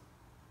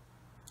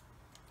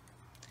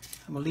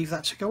 And we'll leave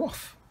that to go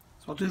off.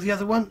 So I'll do the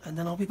other one and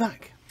then I'll be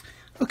back.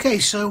 Okay,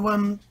 so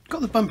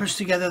got the bumpers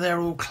together, they're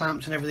all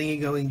clamped and everything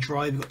going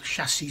dry. We've got the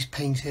chassis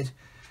painted.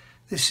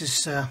 This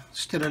is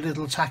still a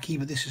little tacky,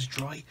 but this is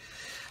dry.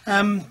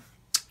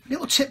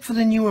 Little tip for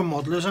the newer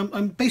modelers,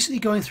 I'm basically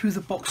going through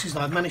the boxes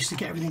now. I've managed to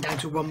get everything down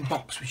to one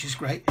box, which is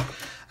great.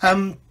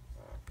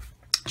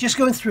 Just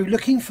going through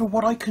looking for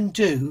what I can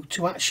do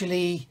to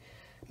actually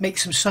make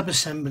some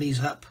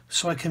sub-assemblies up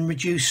so I can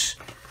reduce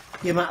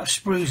the amount of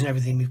sprues and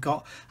everything we've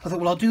got. I thought,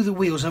 well, I'll do the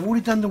wheels. I've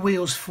already done the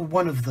wheels for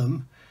one of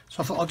them,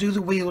 so I thought I'll do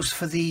the wheels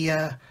for the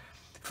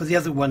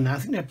other one now. I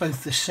think they're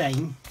both the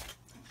same.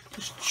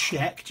 Just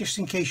check, just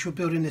in case you're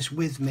building this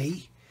with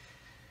me.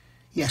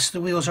 Yes,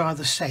 the wheels are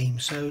the same,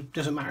 so it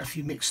doesn't matter if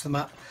you mix them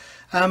up.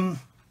 But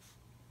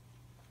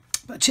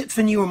a tip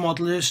for newer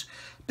modelers,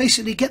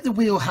 basically get the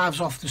wheel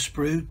halves off the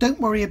sprue. Don't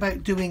worry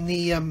about doing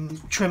the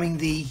trimming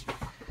the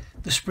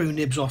sprue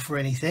nibs off or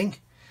anything.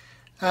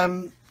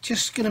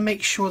 Just going to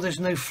make sure there's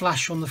no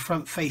flash on the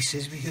front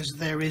faces, because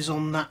there is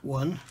on that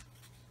one.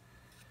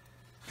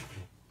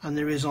 And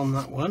there is on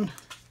that one.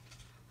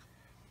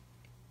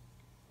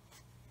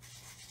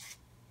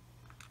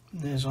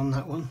 And there's on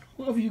that one.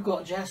 What have you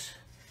got, Jess?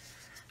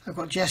 I've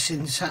got Jess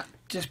in sat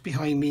just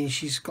behind me, and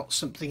she's got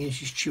something and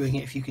she's chewing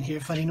it, if you can hear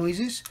funny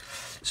noises.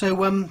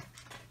 So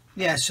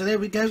yeah, so there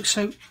we go.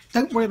 So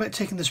don't worry about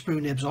taking the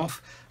sprue nibs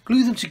off.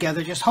 Glue them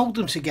together, just hold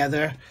them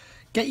together.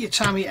 Get your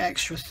tammy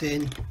extra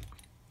thin.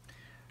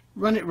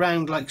 Run it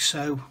round like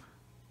so.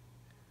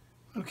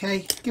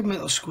 Okay, give them a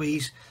little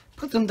squeeze.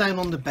 Put them down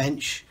on the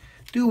bench.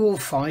 Do all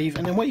 5,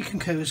 and then what you can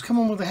do is come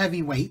on with a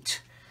heavy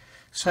weight.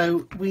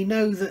 So we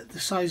know that the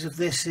size of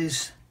this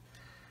is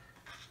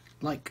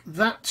like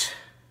that.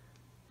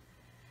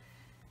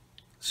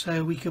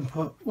 So we can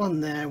put one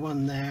there,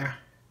 one there,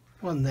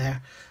 one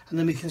there, and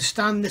then we can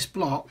stand this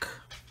block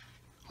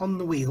on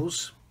the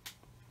wheels.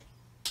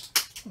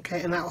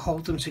 Okay, and that will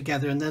hold them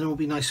together, and then it will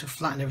be nice and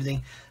flat and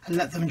everything, and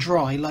let them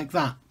dry like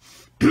that.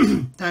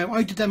 Now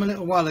I did them a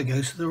little while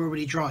ago, so they're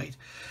already dried.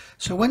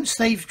 So once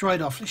they've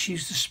dried off, let's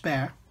use the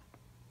spare.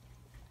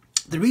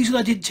 The reason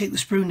I didn't take the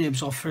sprue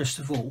nibs off first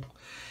of all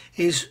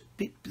is,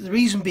 the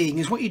reason being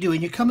is what you're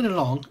doing, you're coming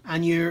along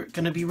and you're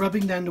going to be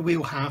rubbing down the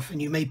wheel half,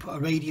 and you may put a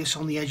radius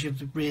on the edge of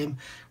the rim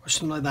or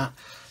something like that.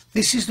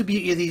 This is the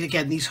beauty of these,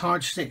 again, these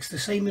hard sticks, the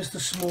same as the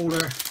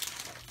smaller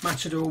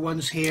Matador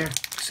ones here.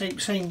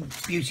 Same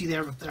beauty,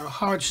 they're a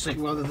hard stick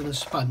rather than a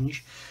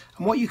sponge.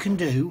 And what you can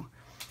do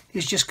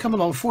is just come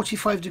along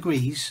 45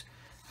 degrees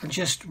and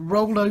just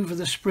roll over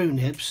the sprue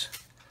nibs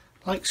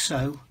like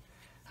so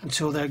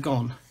until they're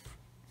gone.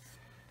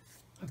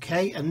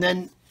 Okay,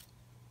 and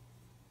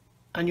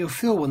you'll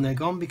feel when they're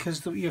gone,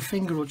 because your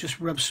finger will just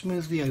rub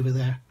smoothly over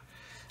there.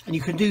 And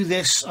you can do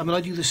this, I mean,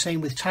 I do the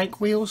same with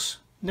tank wheels.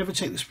 Never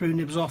take the sprue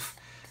nibs off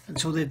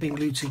until they've been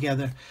glued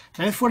together.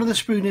 Now if one of the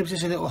sprue nibs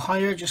is a little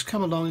higher, just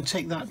come along and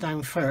take that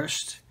down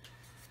first.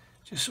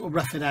 Just sort of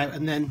rough it out,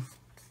 and then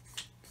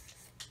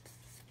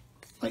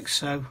like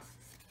so.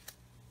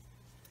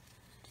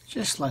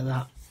 Just like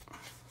that.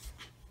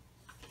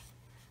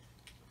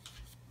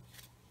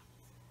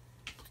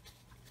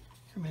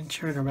 And then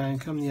turn around,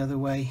 come the other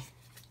way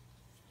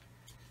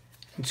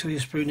until your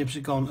sprue nibs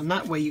are gone, and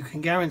that way you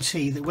can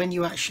guarantee that when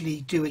you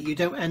actually do it, you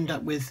don't end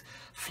up with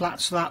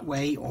flats that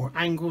way or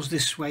angles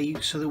this way,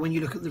 so that when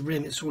you look at the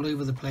rim it's all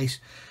over the place.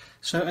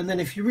 So, and then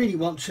if you really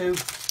want to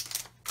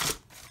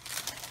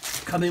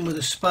come in with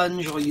a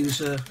sponge, or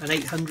use an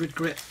 800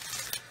 grit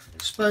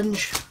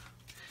sponge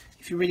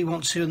if you really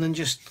want to, and then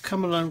just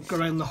come along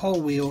around the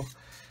whole wheel,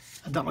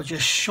 and that will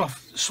just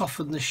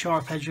soften the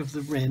sharp edge of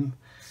the rim,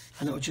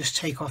 and it will just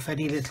take off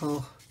any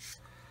little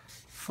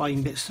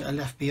fine bits that are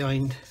left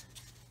behind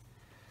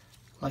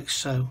like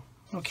so.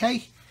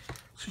 Okay,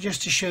 so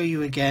just to show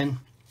you again,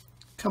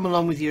 come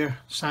along with your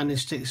sanding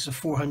stick. This is a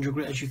 400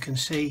 grit, as you can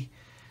see,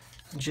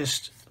 and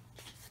just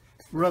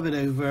rub it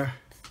over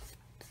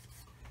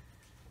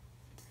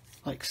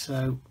like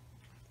so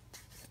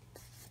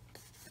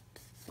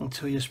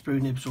until your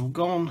sprue nib's all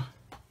gone.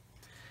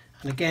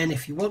 And again,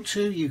 if you want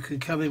to, you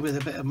could come in with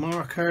a bit of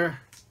marker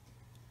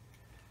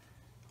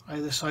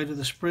either side of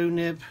the sprue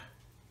nib,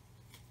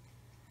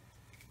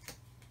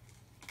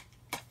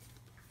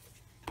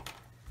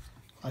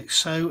 like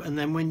so, and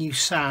then when you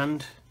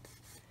sand,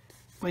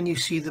 when you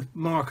see the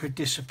marker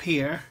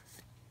disappear,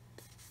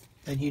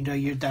 then you know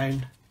you're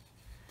down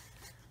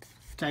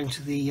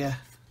to the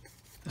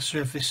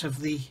surface of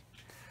the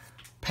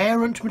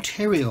parent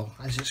material,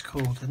 as it's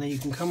called. And then you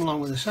can come along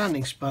with a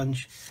sanding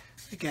sponge,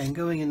 again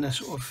going in a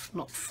sort of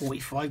not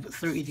 45 but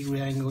 30 degree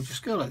angle,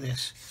 just go like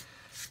this,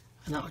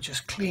 and that will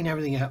just clean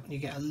everything up, and you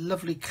get a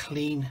lovely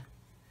clean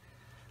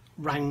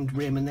round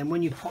rim. And then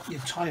when you pop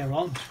your tyre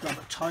on, grab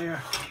a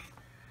tyre,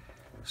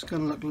 it's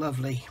going to look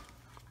lovely.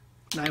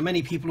 Now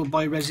many people will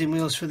buy resin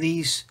wheels for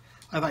these.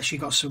 I've actually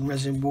got some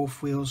resin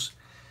wolf wheels.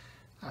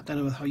 I don't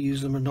know if I'll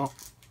use them or not,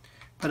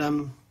 but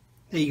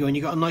there you go, and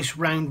you've got a nice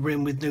round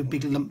rim with no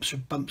big lumps or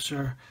bumps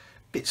or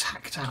bits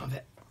hacked out of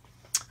it.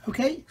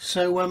 Okay,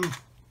 so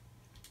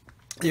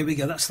there we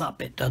go, that's that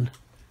bit done.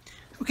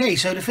 Okay,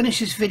 so to finish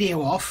this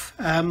video off,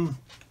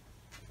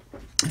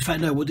 In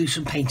fact, no, we'll do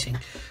some painting.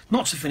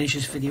 Not to finish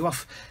this video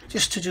off,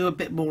 just to do a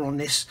bit more on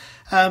this.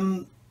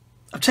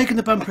 I've taken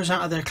the bumpers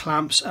out of their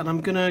clamps and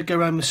I'm going to go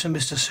around with some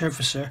Mr.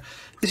 Surfacer.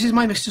 This is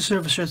my Mr.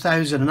 Surfacer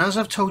 1000, and as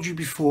I've told you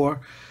before,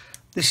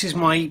 this is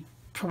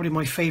probably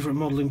my favourite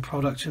modelling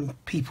product, and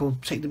people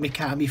take the mick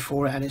out of me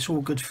for it, and it's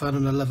all good fun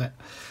and I love it.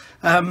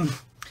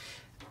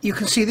 You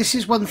can see this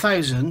is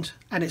 1000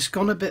 and it's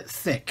gone a bit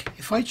thick.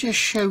 If I just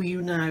show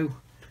you now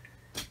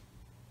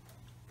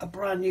a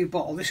brand new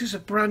bottle, this is a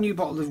brand new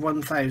bottle of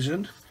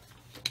 1000.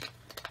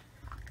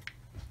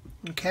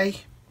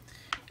 Okay,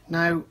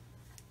 now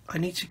I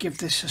need to give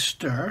this a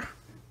stir,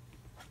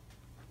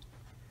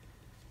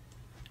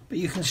 but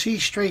you can see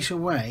straight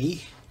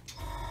away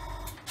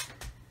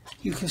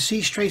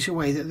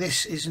that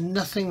this is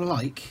nothing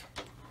like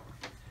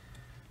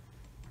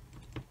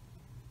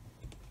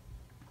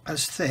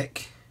as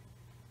thick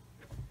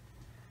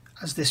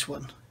as this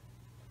one.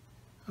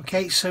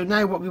 Okay, so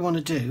now what we want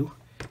to do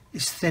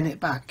is thin it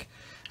back,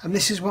 and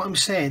this is what I'm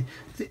saying.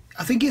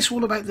 I think it's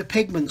all about the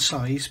pigment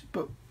size,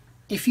 but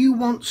if you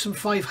want some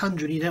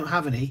 500 and you don't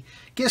have any,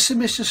 get some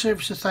Mr.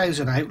 Surfacer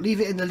 1000 out,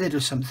 leave it in the lid or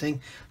something,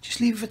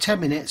 just leave it for 10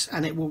 minutes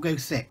and it will go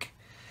thick.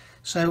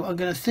 So I'm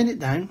going to thin it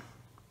down,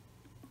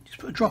 just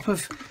put a drop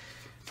of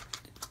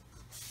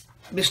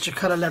Mr.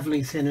 Colour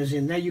Leveling Thinners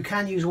in there. You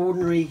can use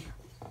ordinary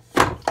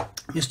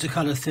Mr.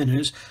 Colour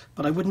thinners,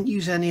 but I wouldn't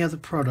use any other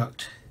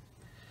product.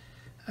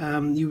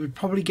 You would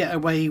probably get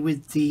away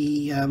with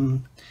the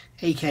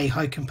AK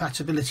high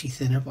compatibility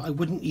thinner, but I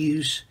wouldn't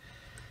use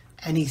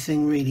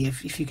anything really.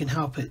 If you can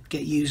help it,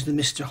 use the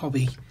Mr.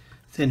 Hobby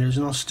thinners.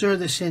 And I'll stir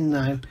this in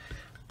now,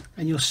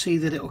 and you'll see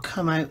that it will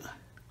come out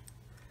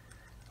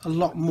a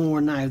lot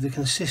more now, the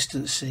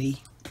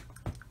consistency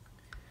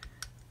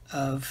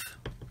of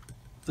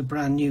the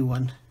brand new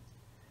one.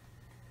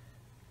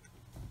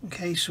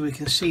 Okay, so we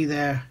can see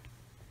there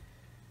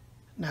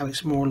now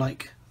it's more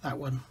like that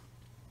one.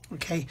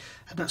 Okay,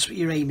 and that's what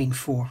you're aiming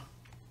for.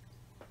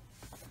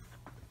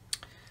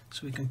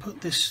 So we can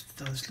put this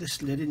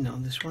lid in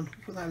on this one,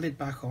 put that lid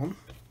back on,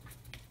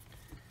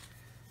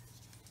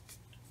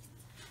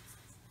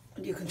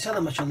 and you can tell how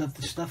much I love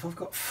this stuff. I've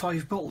got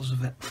 5 bottles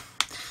of it.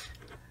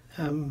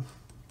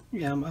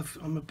 Yeah,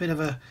 I'm a bit of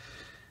a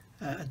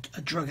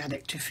drug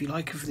addict, if you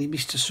like, of the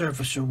Mr.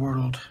 Surfacer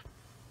world,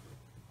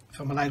 if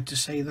I'm allowed to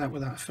say that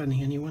without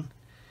offending anyone.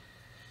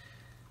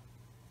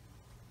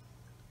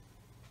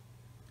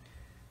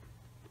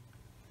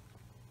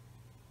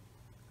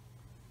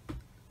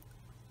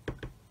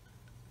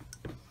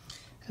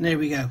 And there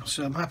we go.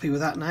 So I'm happy with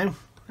that now.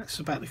 That's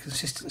about the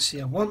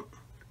consistency I want.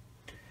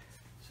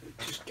 So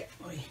just get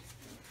my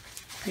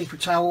paper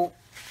towel,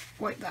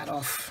 wipe that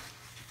off.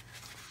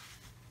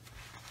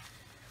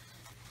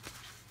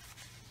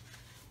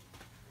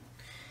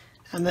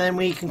 And then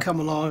we can come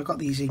along. I've got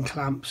these in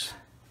clamps,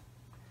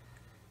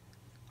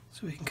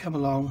 so we can come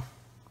along.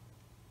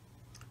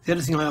 The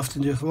other thing I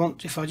often do,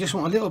 if I just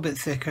want a little bit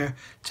thicker,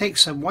 take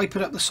some, wipe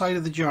it up the side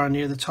of the jar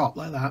near the top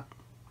like that,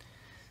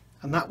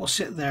 and that will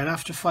sit there, and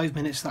after 5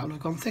 minutes that will have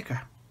gone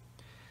thicker.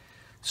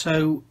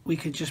 So we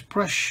could just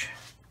brush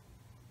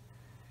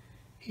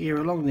here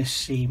along this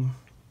seam,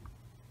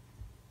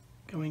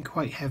 going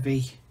quite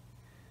heavy.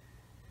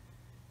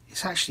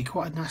 It's actually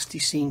quite a nasty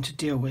seam to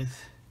deal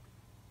with,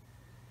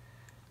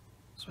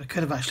 so I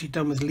could have actually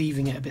done with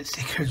leaving it a bit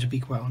thicker, to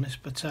be quite honest,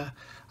 but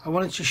I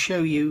wanted to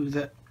show you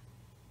that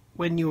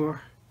when you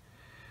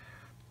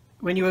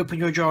open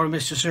your jar of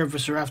Mr.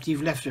 Surfacer after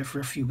you've left it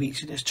for a few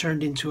weeks and it's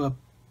turned into a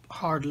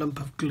hard lump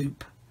of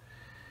gloop,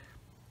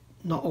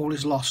 not all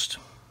is lost.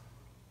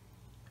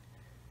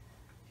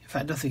 In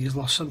fact, nothing is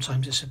lost.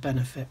 Sometimes it's a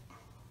benefit.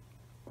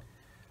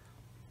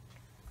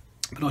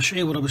 But I'll show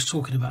you what I was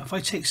talking about. If I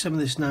take some of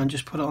this now and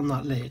just put it on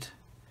that lid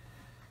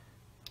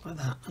like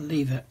that and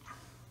leave it,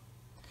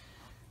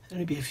 it'll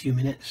only be a few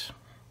minutes.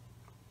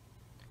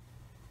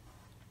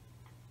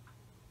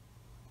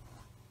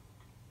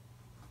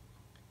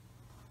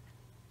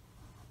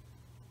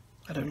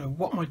 I don't know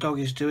what my dog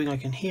is doing. I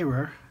can hear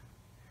her.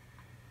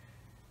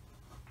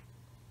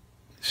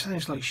 It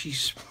sounds like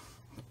she's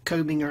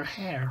combing her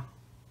hair.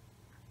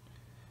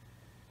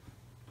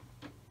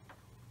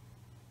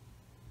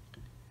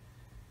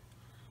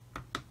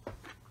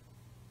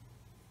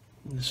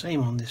 And the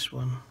same on this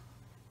one.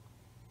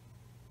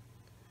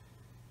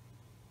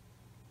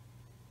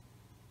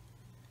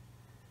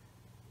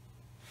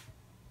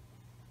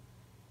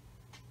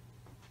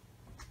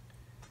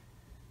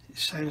 It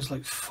sounds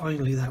like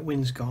finally that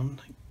wind's gone,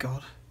 thank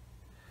God.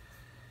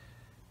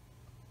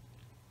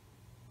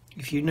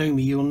 If you know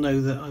me, you'll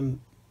know that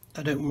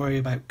I don't worry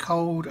about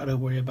cold, I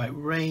don't worry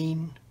about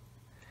rain,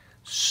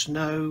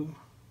 snow,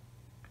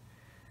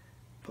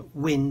 but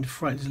wind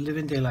frightens the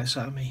living daylights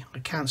out of me. I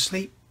can't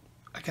sleep,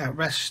 I can't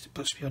rest, it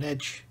puts me on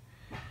edge.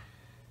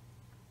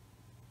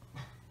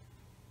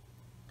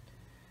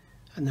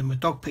 And then my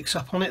dog picks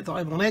up on it that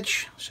I'm on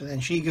edge, so then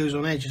she goes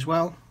on edge as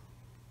well.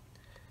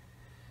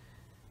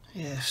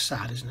 Yeah,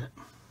 sad, isn't it?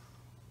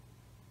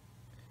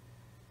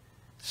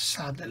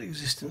 Sad little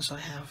existence I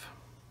have.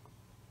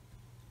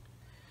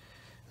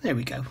 There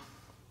we go.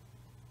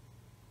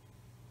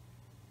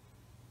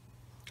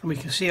 And we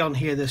can see on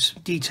here this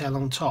detail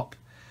on top,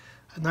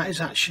 and that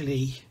is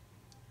actually,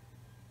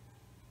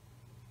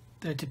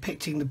 they're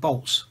depicting the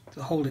bolts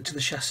that hold it to the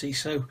chassis.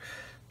 So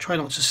try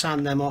not to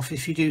sand them off.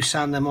 If you do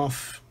sand them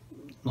off,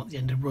 not the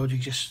end of the road, you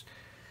just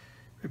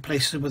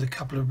replace them with a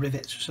couple of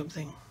rivets or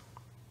something.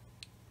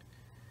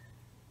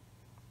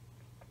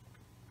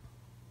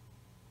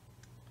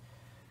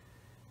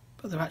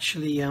 But they're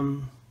actually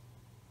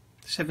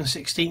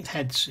 7/16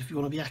 heads, if you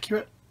want to be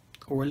accurate,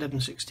 or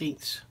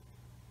 11/16.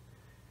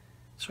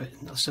 Sorry,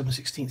 not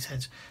 7/16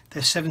 heads.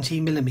 They're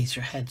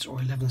 17mm heads, or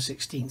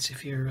 11/16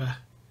 if you're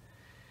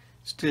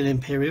still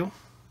imperial.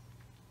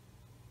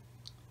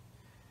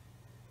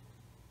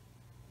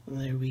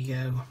 And there we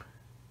go.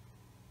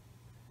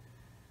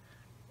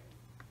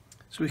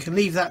 So we can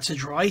leave that to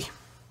dry.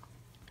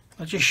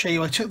 I'll just show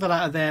you, I took that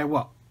out of there,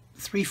 what,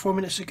 3-4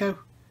 minutes ago?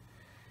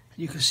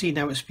 You can see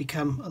now it's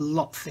become a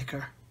lot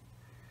thicker.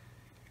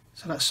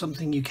 So that's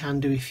something you can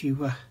do if you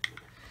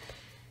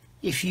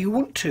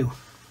want to.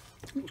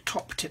 A little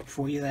top tip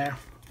for you there,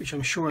 which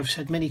I'm sure I've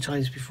said many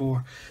times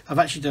before. I've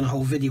actually done a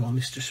whole video on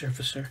Mr.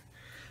 Surfacer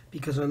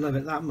because I love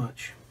it that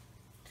much.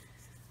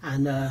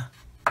 And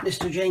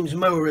Mr. James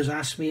Mower has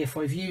asked me if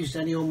I've used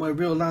any on my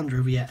real Land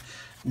Rover yet.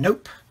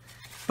 Nope,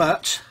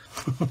 but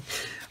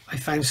I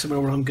found somewhere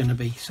where I'm going to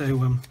be,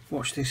 so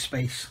watch this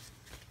space.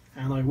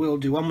 And I will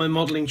do on my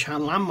modelling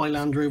channel and my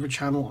Land Rover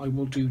channel, I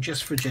will do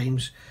just for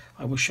James,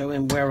 I will show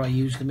him where I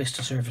use the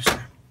Mr.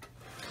 Surfacer.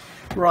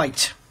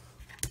 Right,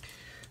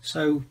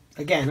 so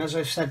again, as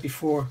I've said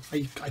before,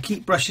 I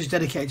keep brushes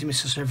dedicated to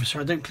Mr. Surfacer.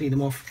 I don't clean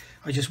them off,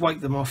 I just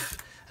wipe them off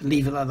and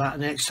leave it like that,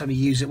 and the next time you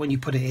use it, when you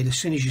put it in, as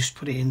soon as you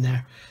put it in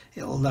there,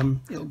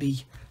 it'll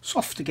be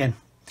soft again.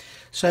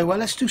 So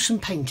let's do some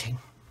painting.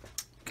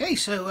 Okay,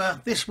 so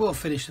this will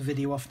finish the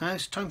video off now.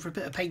 It's time for a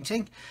bit of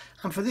painting,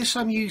 and for this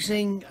I'm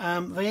using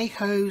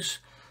Vallejo's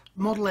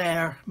Model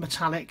Air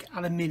Metallic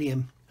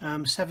Aluminium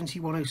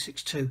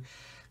 71062.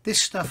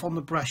 This stuff on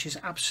the brush is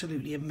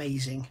absolutely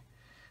amazing.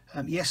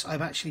 Yes,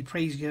 I've actually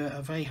praised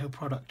a Vallejo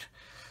product.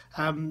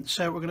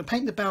 So we're going to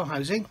paint the bell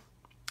housing.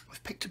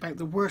 I've picked about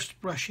the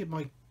worst brush in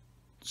my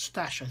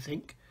stash, I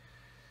think.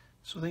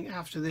 So I think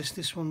after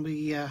this one will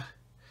be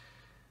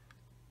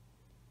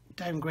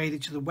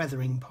downgraded to the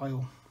weathering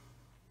pile.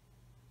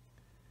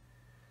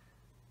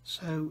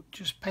 So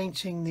just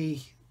painting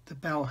the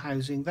bell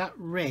housing. That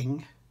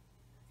ring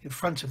in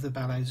front of the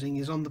bell housing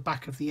is on the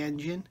back of the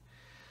engine,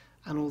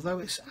 and although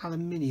it's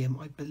aluminium,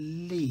 I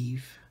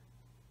believe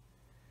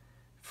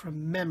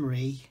from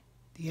memory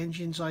the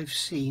engines I've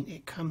seen,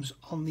 it comes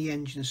on the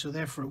engine, so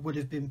therefore it would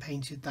have been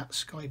painted that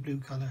sky blue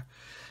colour.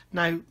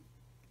 Now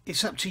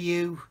it's up to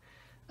you.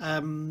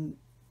 I'm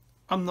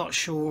not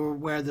sure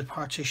where the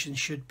partition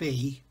should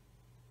be,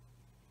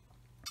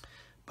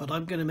 but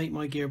I'm going to make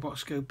my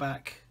gearbox go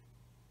back,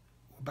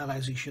 or bell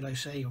housing should I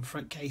say, or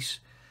front case,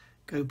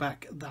 go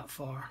back that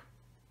far.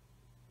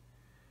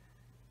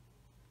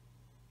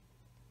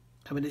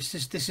 I mean,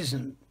 this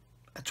isn't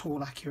at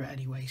all accurate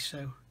anyway,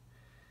 so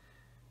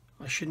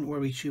I shouldn't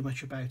worry too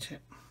much about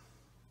it.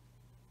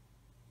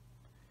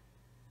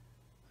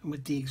 And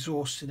with the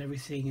exhaust and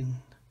everything,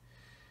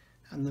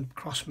 and the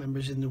cross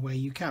members in the way,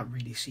 you can't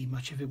really see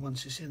much of it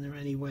once it's in there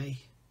anyway.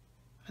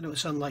 I know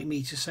it's unlike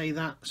me to say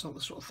that, it's not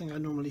the sort of thing I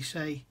normally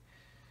say,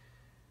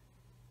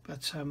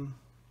 but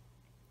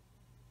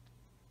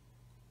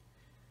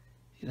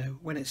you know,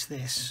 when it's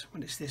this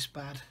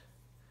bad.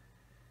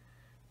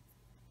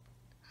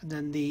 And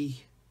then the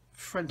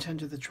front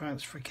end of the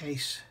transfer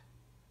case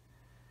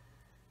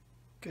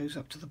goes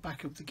up to the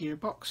back of the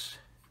gearbox.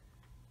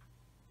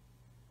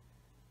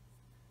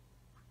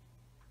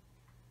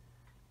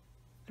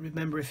 And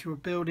remember, if you're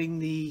building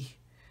the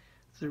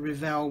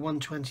Revell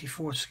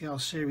 124 scale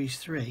series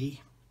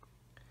 3,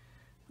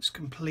 it's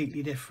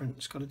completely different.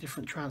 It's got a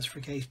different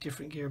transfer case,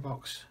 different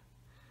gearbox.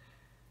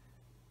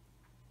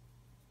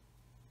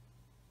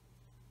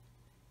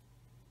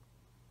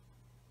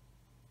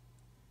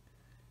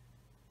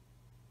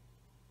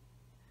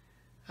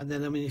 And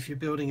then, I mean, if you're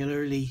building an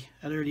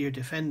earlier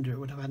Defender, it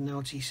would have had an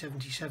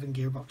LT77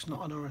 gearbox,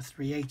 not an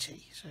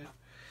R380. So,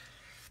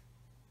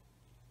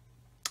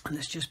 and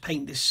let's just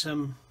paint this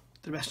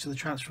the rest of the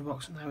transfer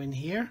box now in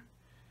here.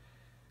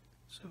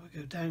 So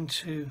we'll go down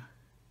to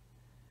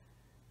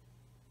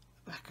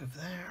the back of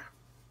there.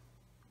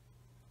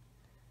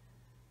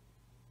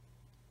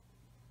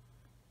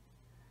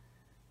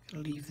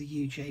 Gonna leave the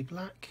UJ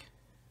black.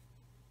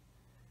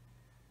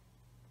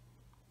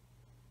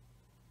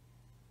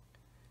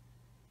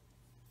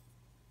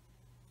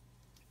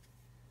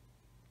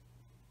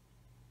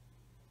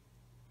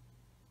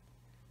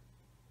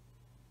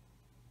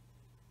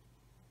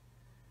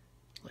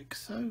 Like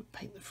so.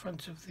 Paint the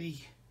front of the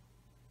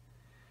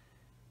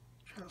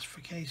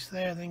transfer case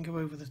there, then go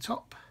over the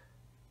top,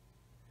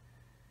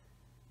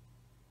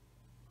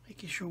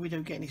 making sure we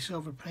don't get any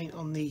silver paint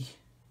on the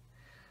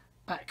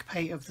back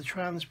plate of the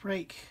trans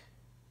brake,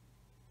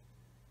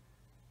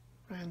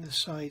 around the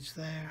sides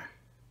there.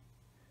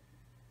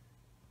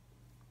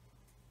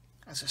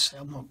 As I say,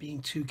 I'm not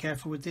being too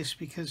careful with this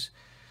because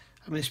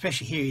I mean,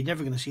 especially here, you're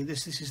never going to see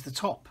this. This is the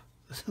top.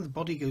 The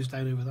body goes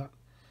down over that.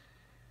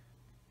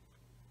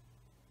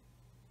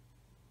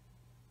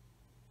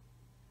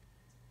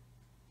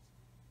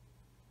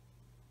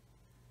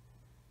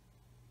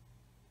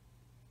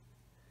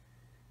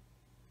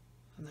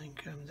 And then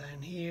come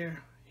down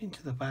here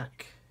into the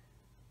back.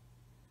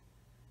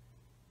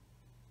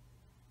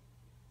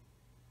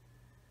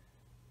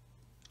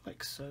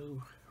 Like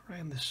so,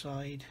 around the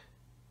side.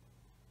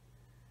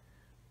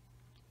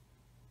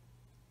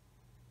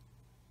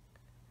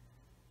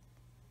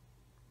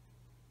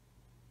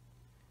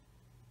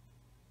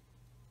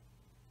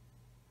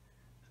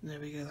 And there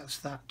we go, that's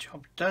that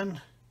job done.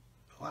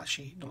 Well,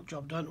 actually, not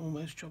job done,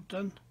 almost job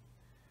done.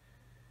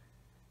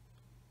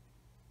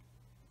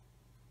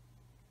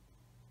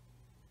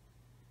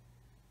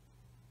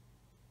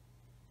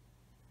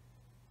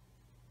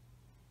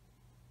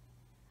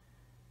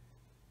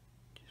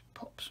 Just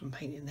pop some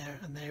paint in there,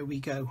 and there we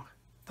go.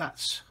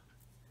 That's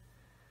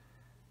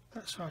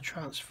our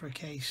transfer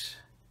case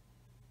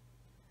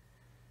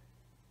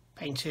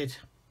painted.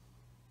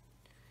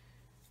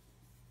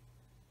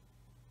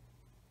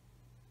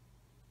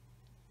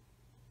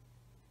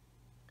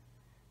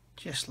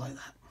 Just like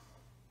that.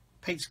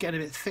 Paint's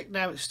getting a bit thick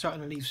now, it's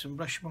starting to leave some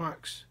brush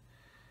marks.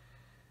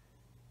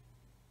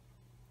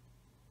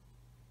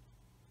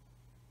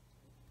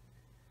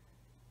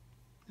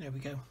 There we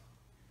go.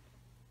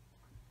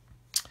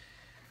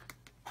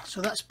 So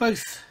that's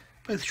both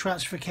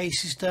transfer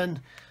cases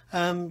done.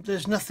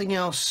 There's nothing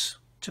else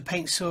to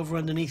paint silver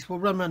underneath. We'll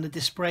run around the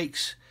disc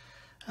brakes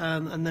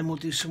and then we'll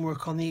do some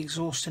work on the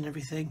exhaust and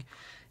everything.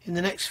 In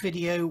the next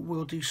video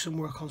we'll do some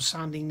work on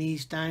sanding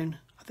these down.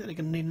 I think they're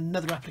going to need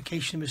another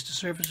application of Mr.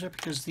 Surfacer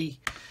because the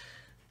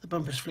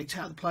bumper's flicked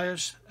out of the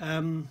pliers.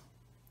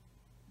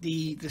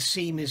 The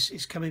seam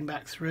is coming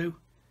back through.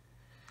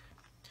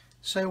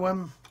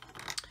 So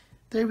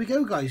there we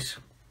go, guys.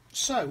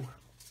 So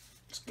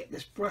let's get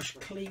this brush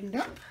cleaned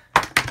up.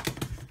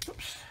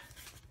 Oops.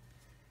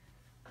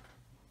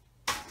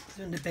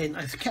 In the bin.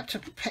 I've kept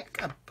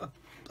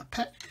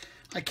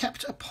I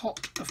kept a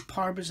pot of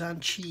Parmesan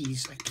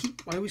cheese.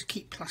 I always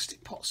keep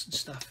plastic pots and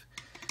stuff,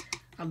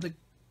 and the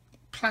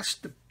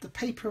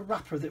paper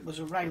wrapper that was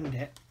around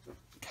it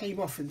came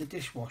off in the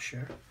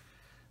dishwasher,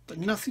 but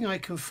nothing I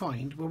can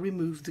find will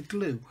remove the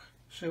glue.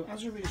 So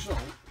as a result,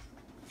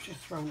 I've just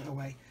thrown it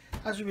away.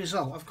 As a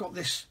result, I've got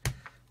this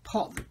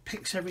pot that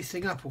picks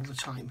everything up all the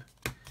time,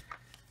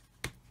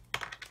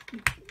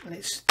 and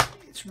it's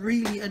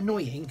really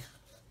annoying.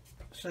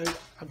 So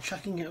I'm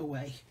chucking it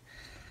away.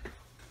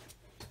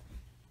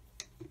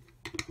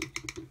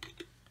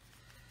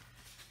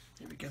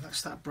 There we go.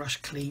 That's that brush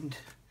cleaned.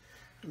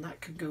 And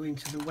that could go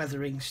into the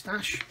weathering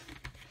stash.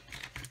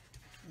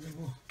 And then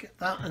we'll get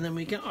that, and then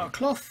we get our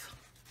cloth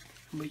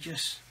and we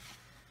just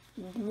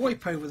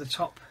wipe over the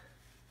top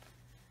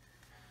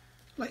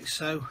like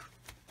so,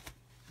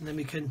 and then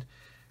we can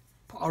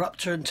put our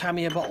upturned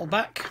Tamiya bottle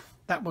back.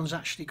 That one's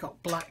actually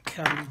got black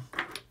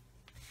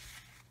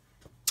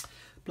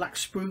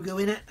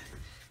sprugo in it,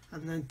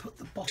 and then put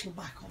the bottle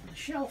back on the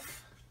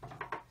shelf,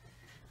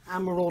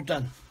 and we're all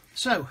done.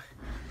 So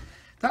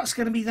that's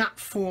going to be that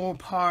for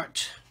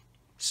part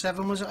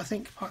 7, was it? I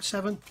think part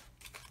 7.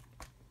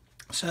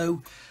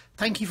 So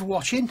thank you for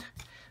watching.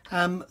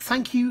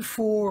 Thank you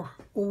for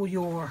all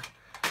your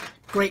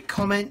great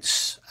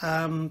comments,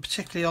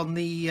 particularly on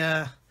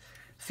the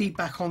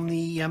feedback on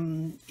the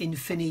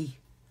Infini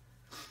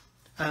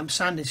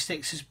sanding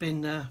sticks has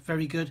been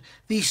very good.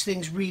 These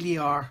things really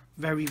are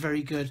very,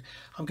 very good.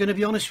 I'm going to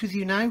be honest with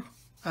you now.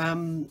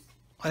 I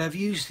have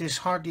used this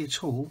hardly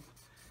at all,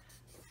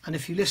 and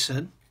if you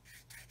listen,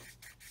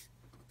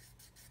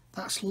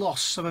 that's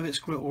lost some of its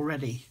grit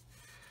already.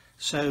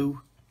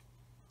 So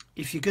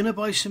if you're going to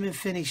buy some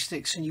Infini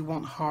sticks and you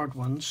want hard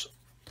ones,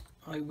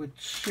 I would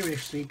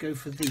seriously go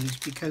for these,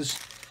 because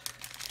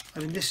I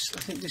mean, I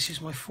think this is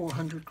my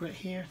 400 grit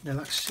here. No,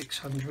 that's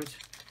 600.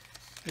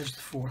 There's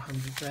the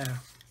 400 there.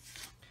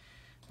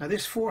 Now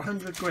this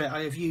 400 grit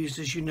I have used,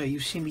 as you know,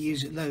 you've seen me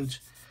use it loads,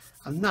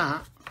 and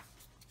that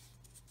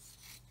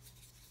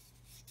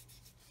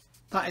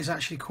is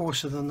actually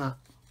coarser than that.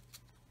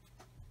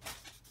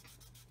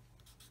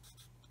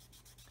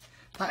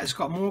 That has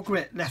got more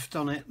grit left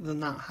on it than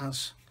that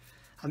has,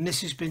 and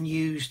this has been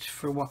used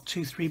for what,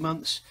 2-3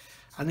 months,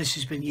 and this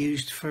has been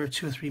used for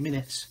 2 or 3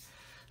 minutes.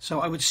 So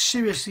I would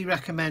seriously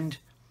recommend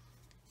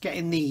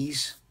getting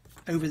these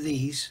over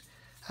these.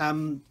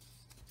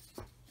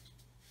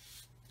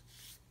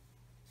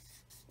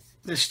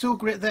 There's still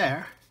grit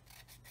there,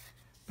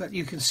 but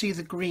you can see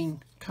the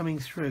green coming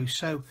through.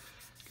 So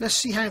let's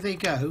see how they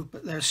go,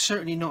 but they're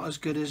certainly not as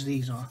good as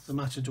these are, the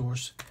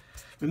Matadors.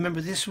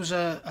 Remember, this was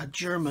a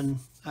German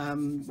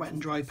wet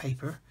and dry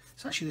paper.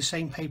 It's actually the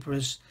same paper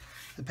as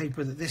the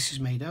paper that this is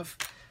made of,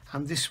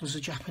 and this was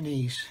a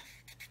Japanese.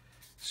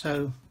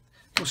 So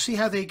we'll see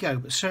how they go,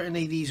 but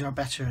certainly these are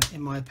better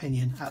in my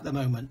opinion at the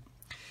moment.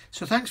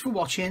 So thanks for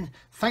watching,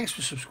 thanks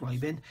for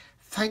subscribing,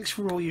 thanks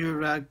for all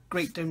your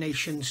great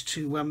donations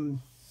to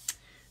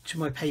to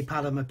my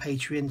PayPal and my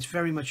Patreon. It's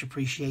very much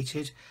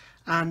appreciated.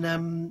 And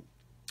I'm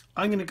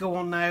going to go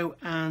on now,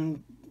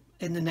 and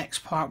in the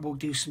next part we'll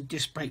do some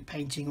disc brake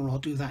painting, or I'll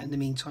do that in the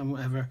meantime,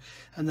 whatever,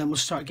 and then we'll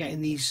start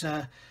getting these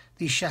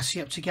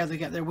chassis up together,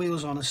 get their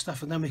wheels on and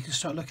stuff, and then we can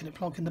start looking at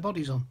plonking the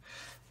bodies on.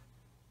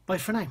 Bye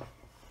for now.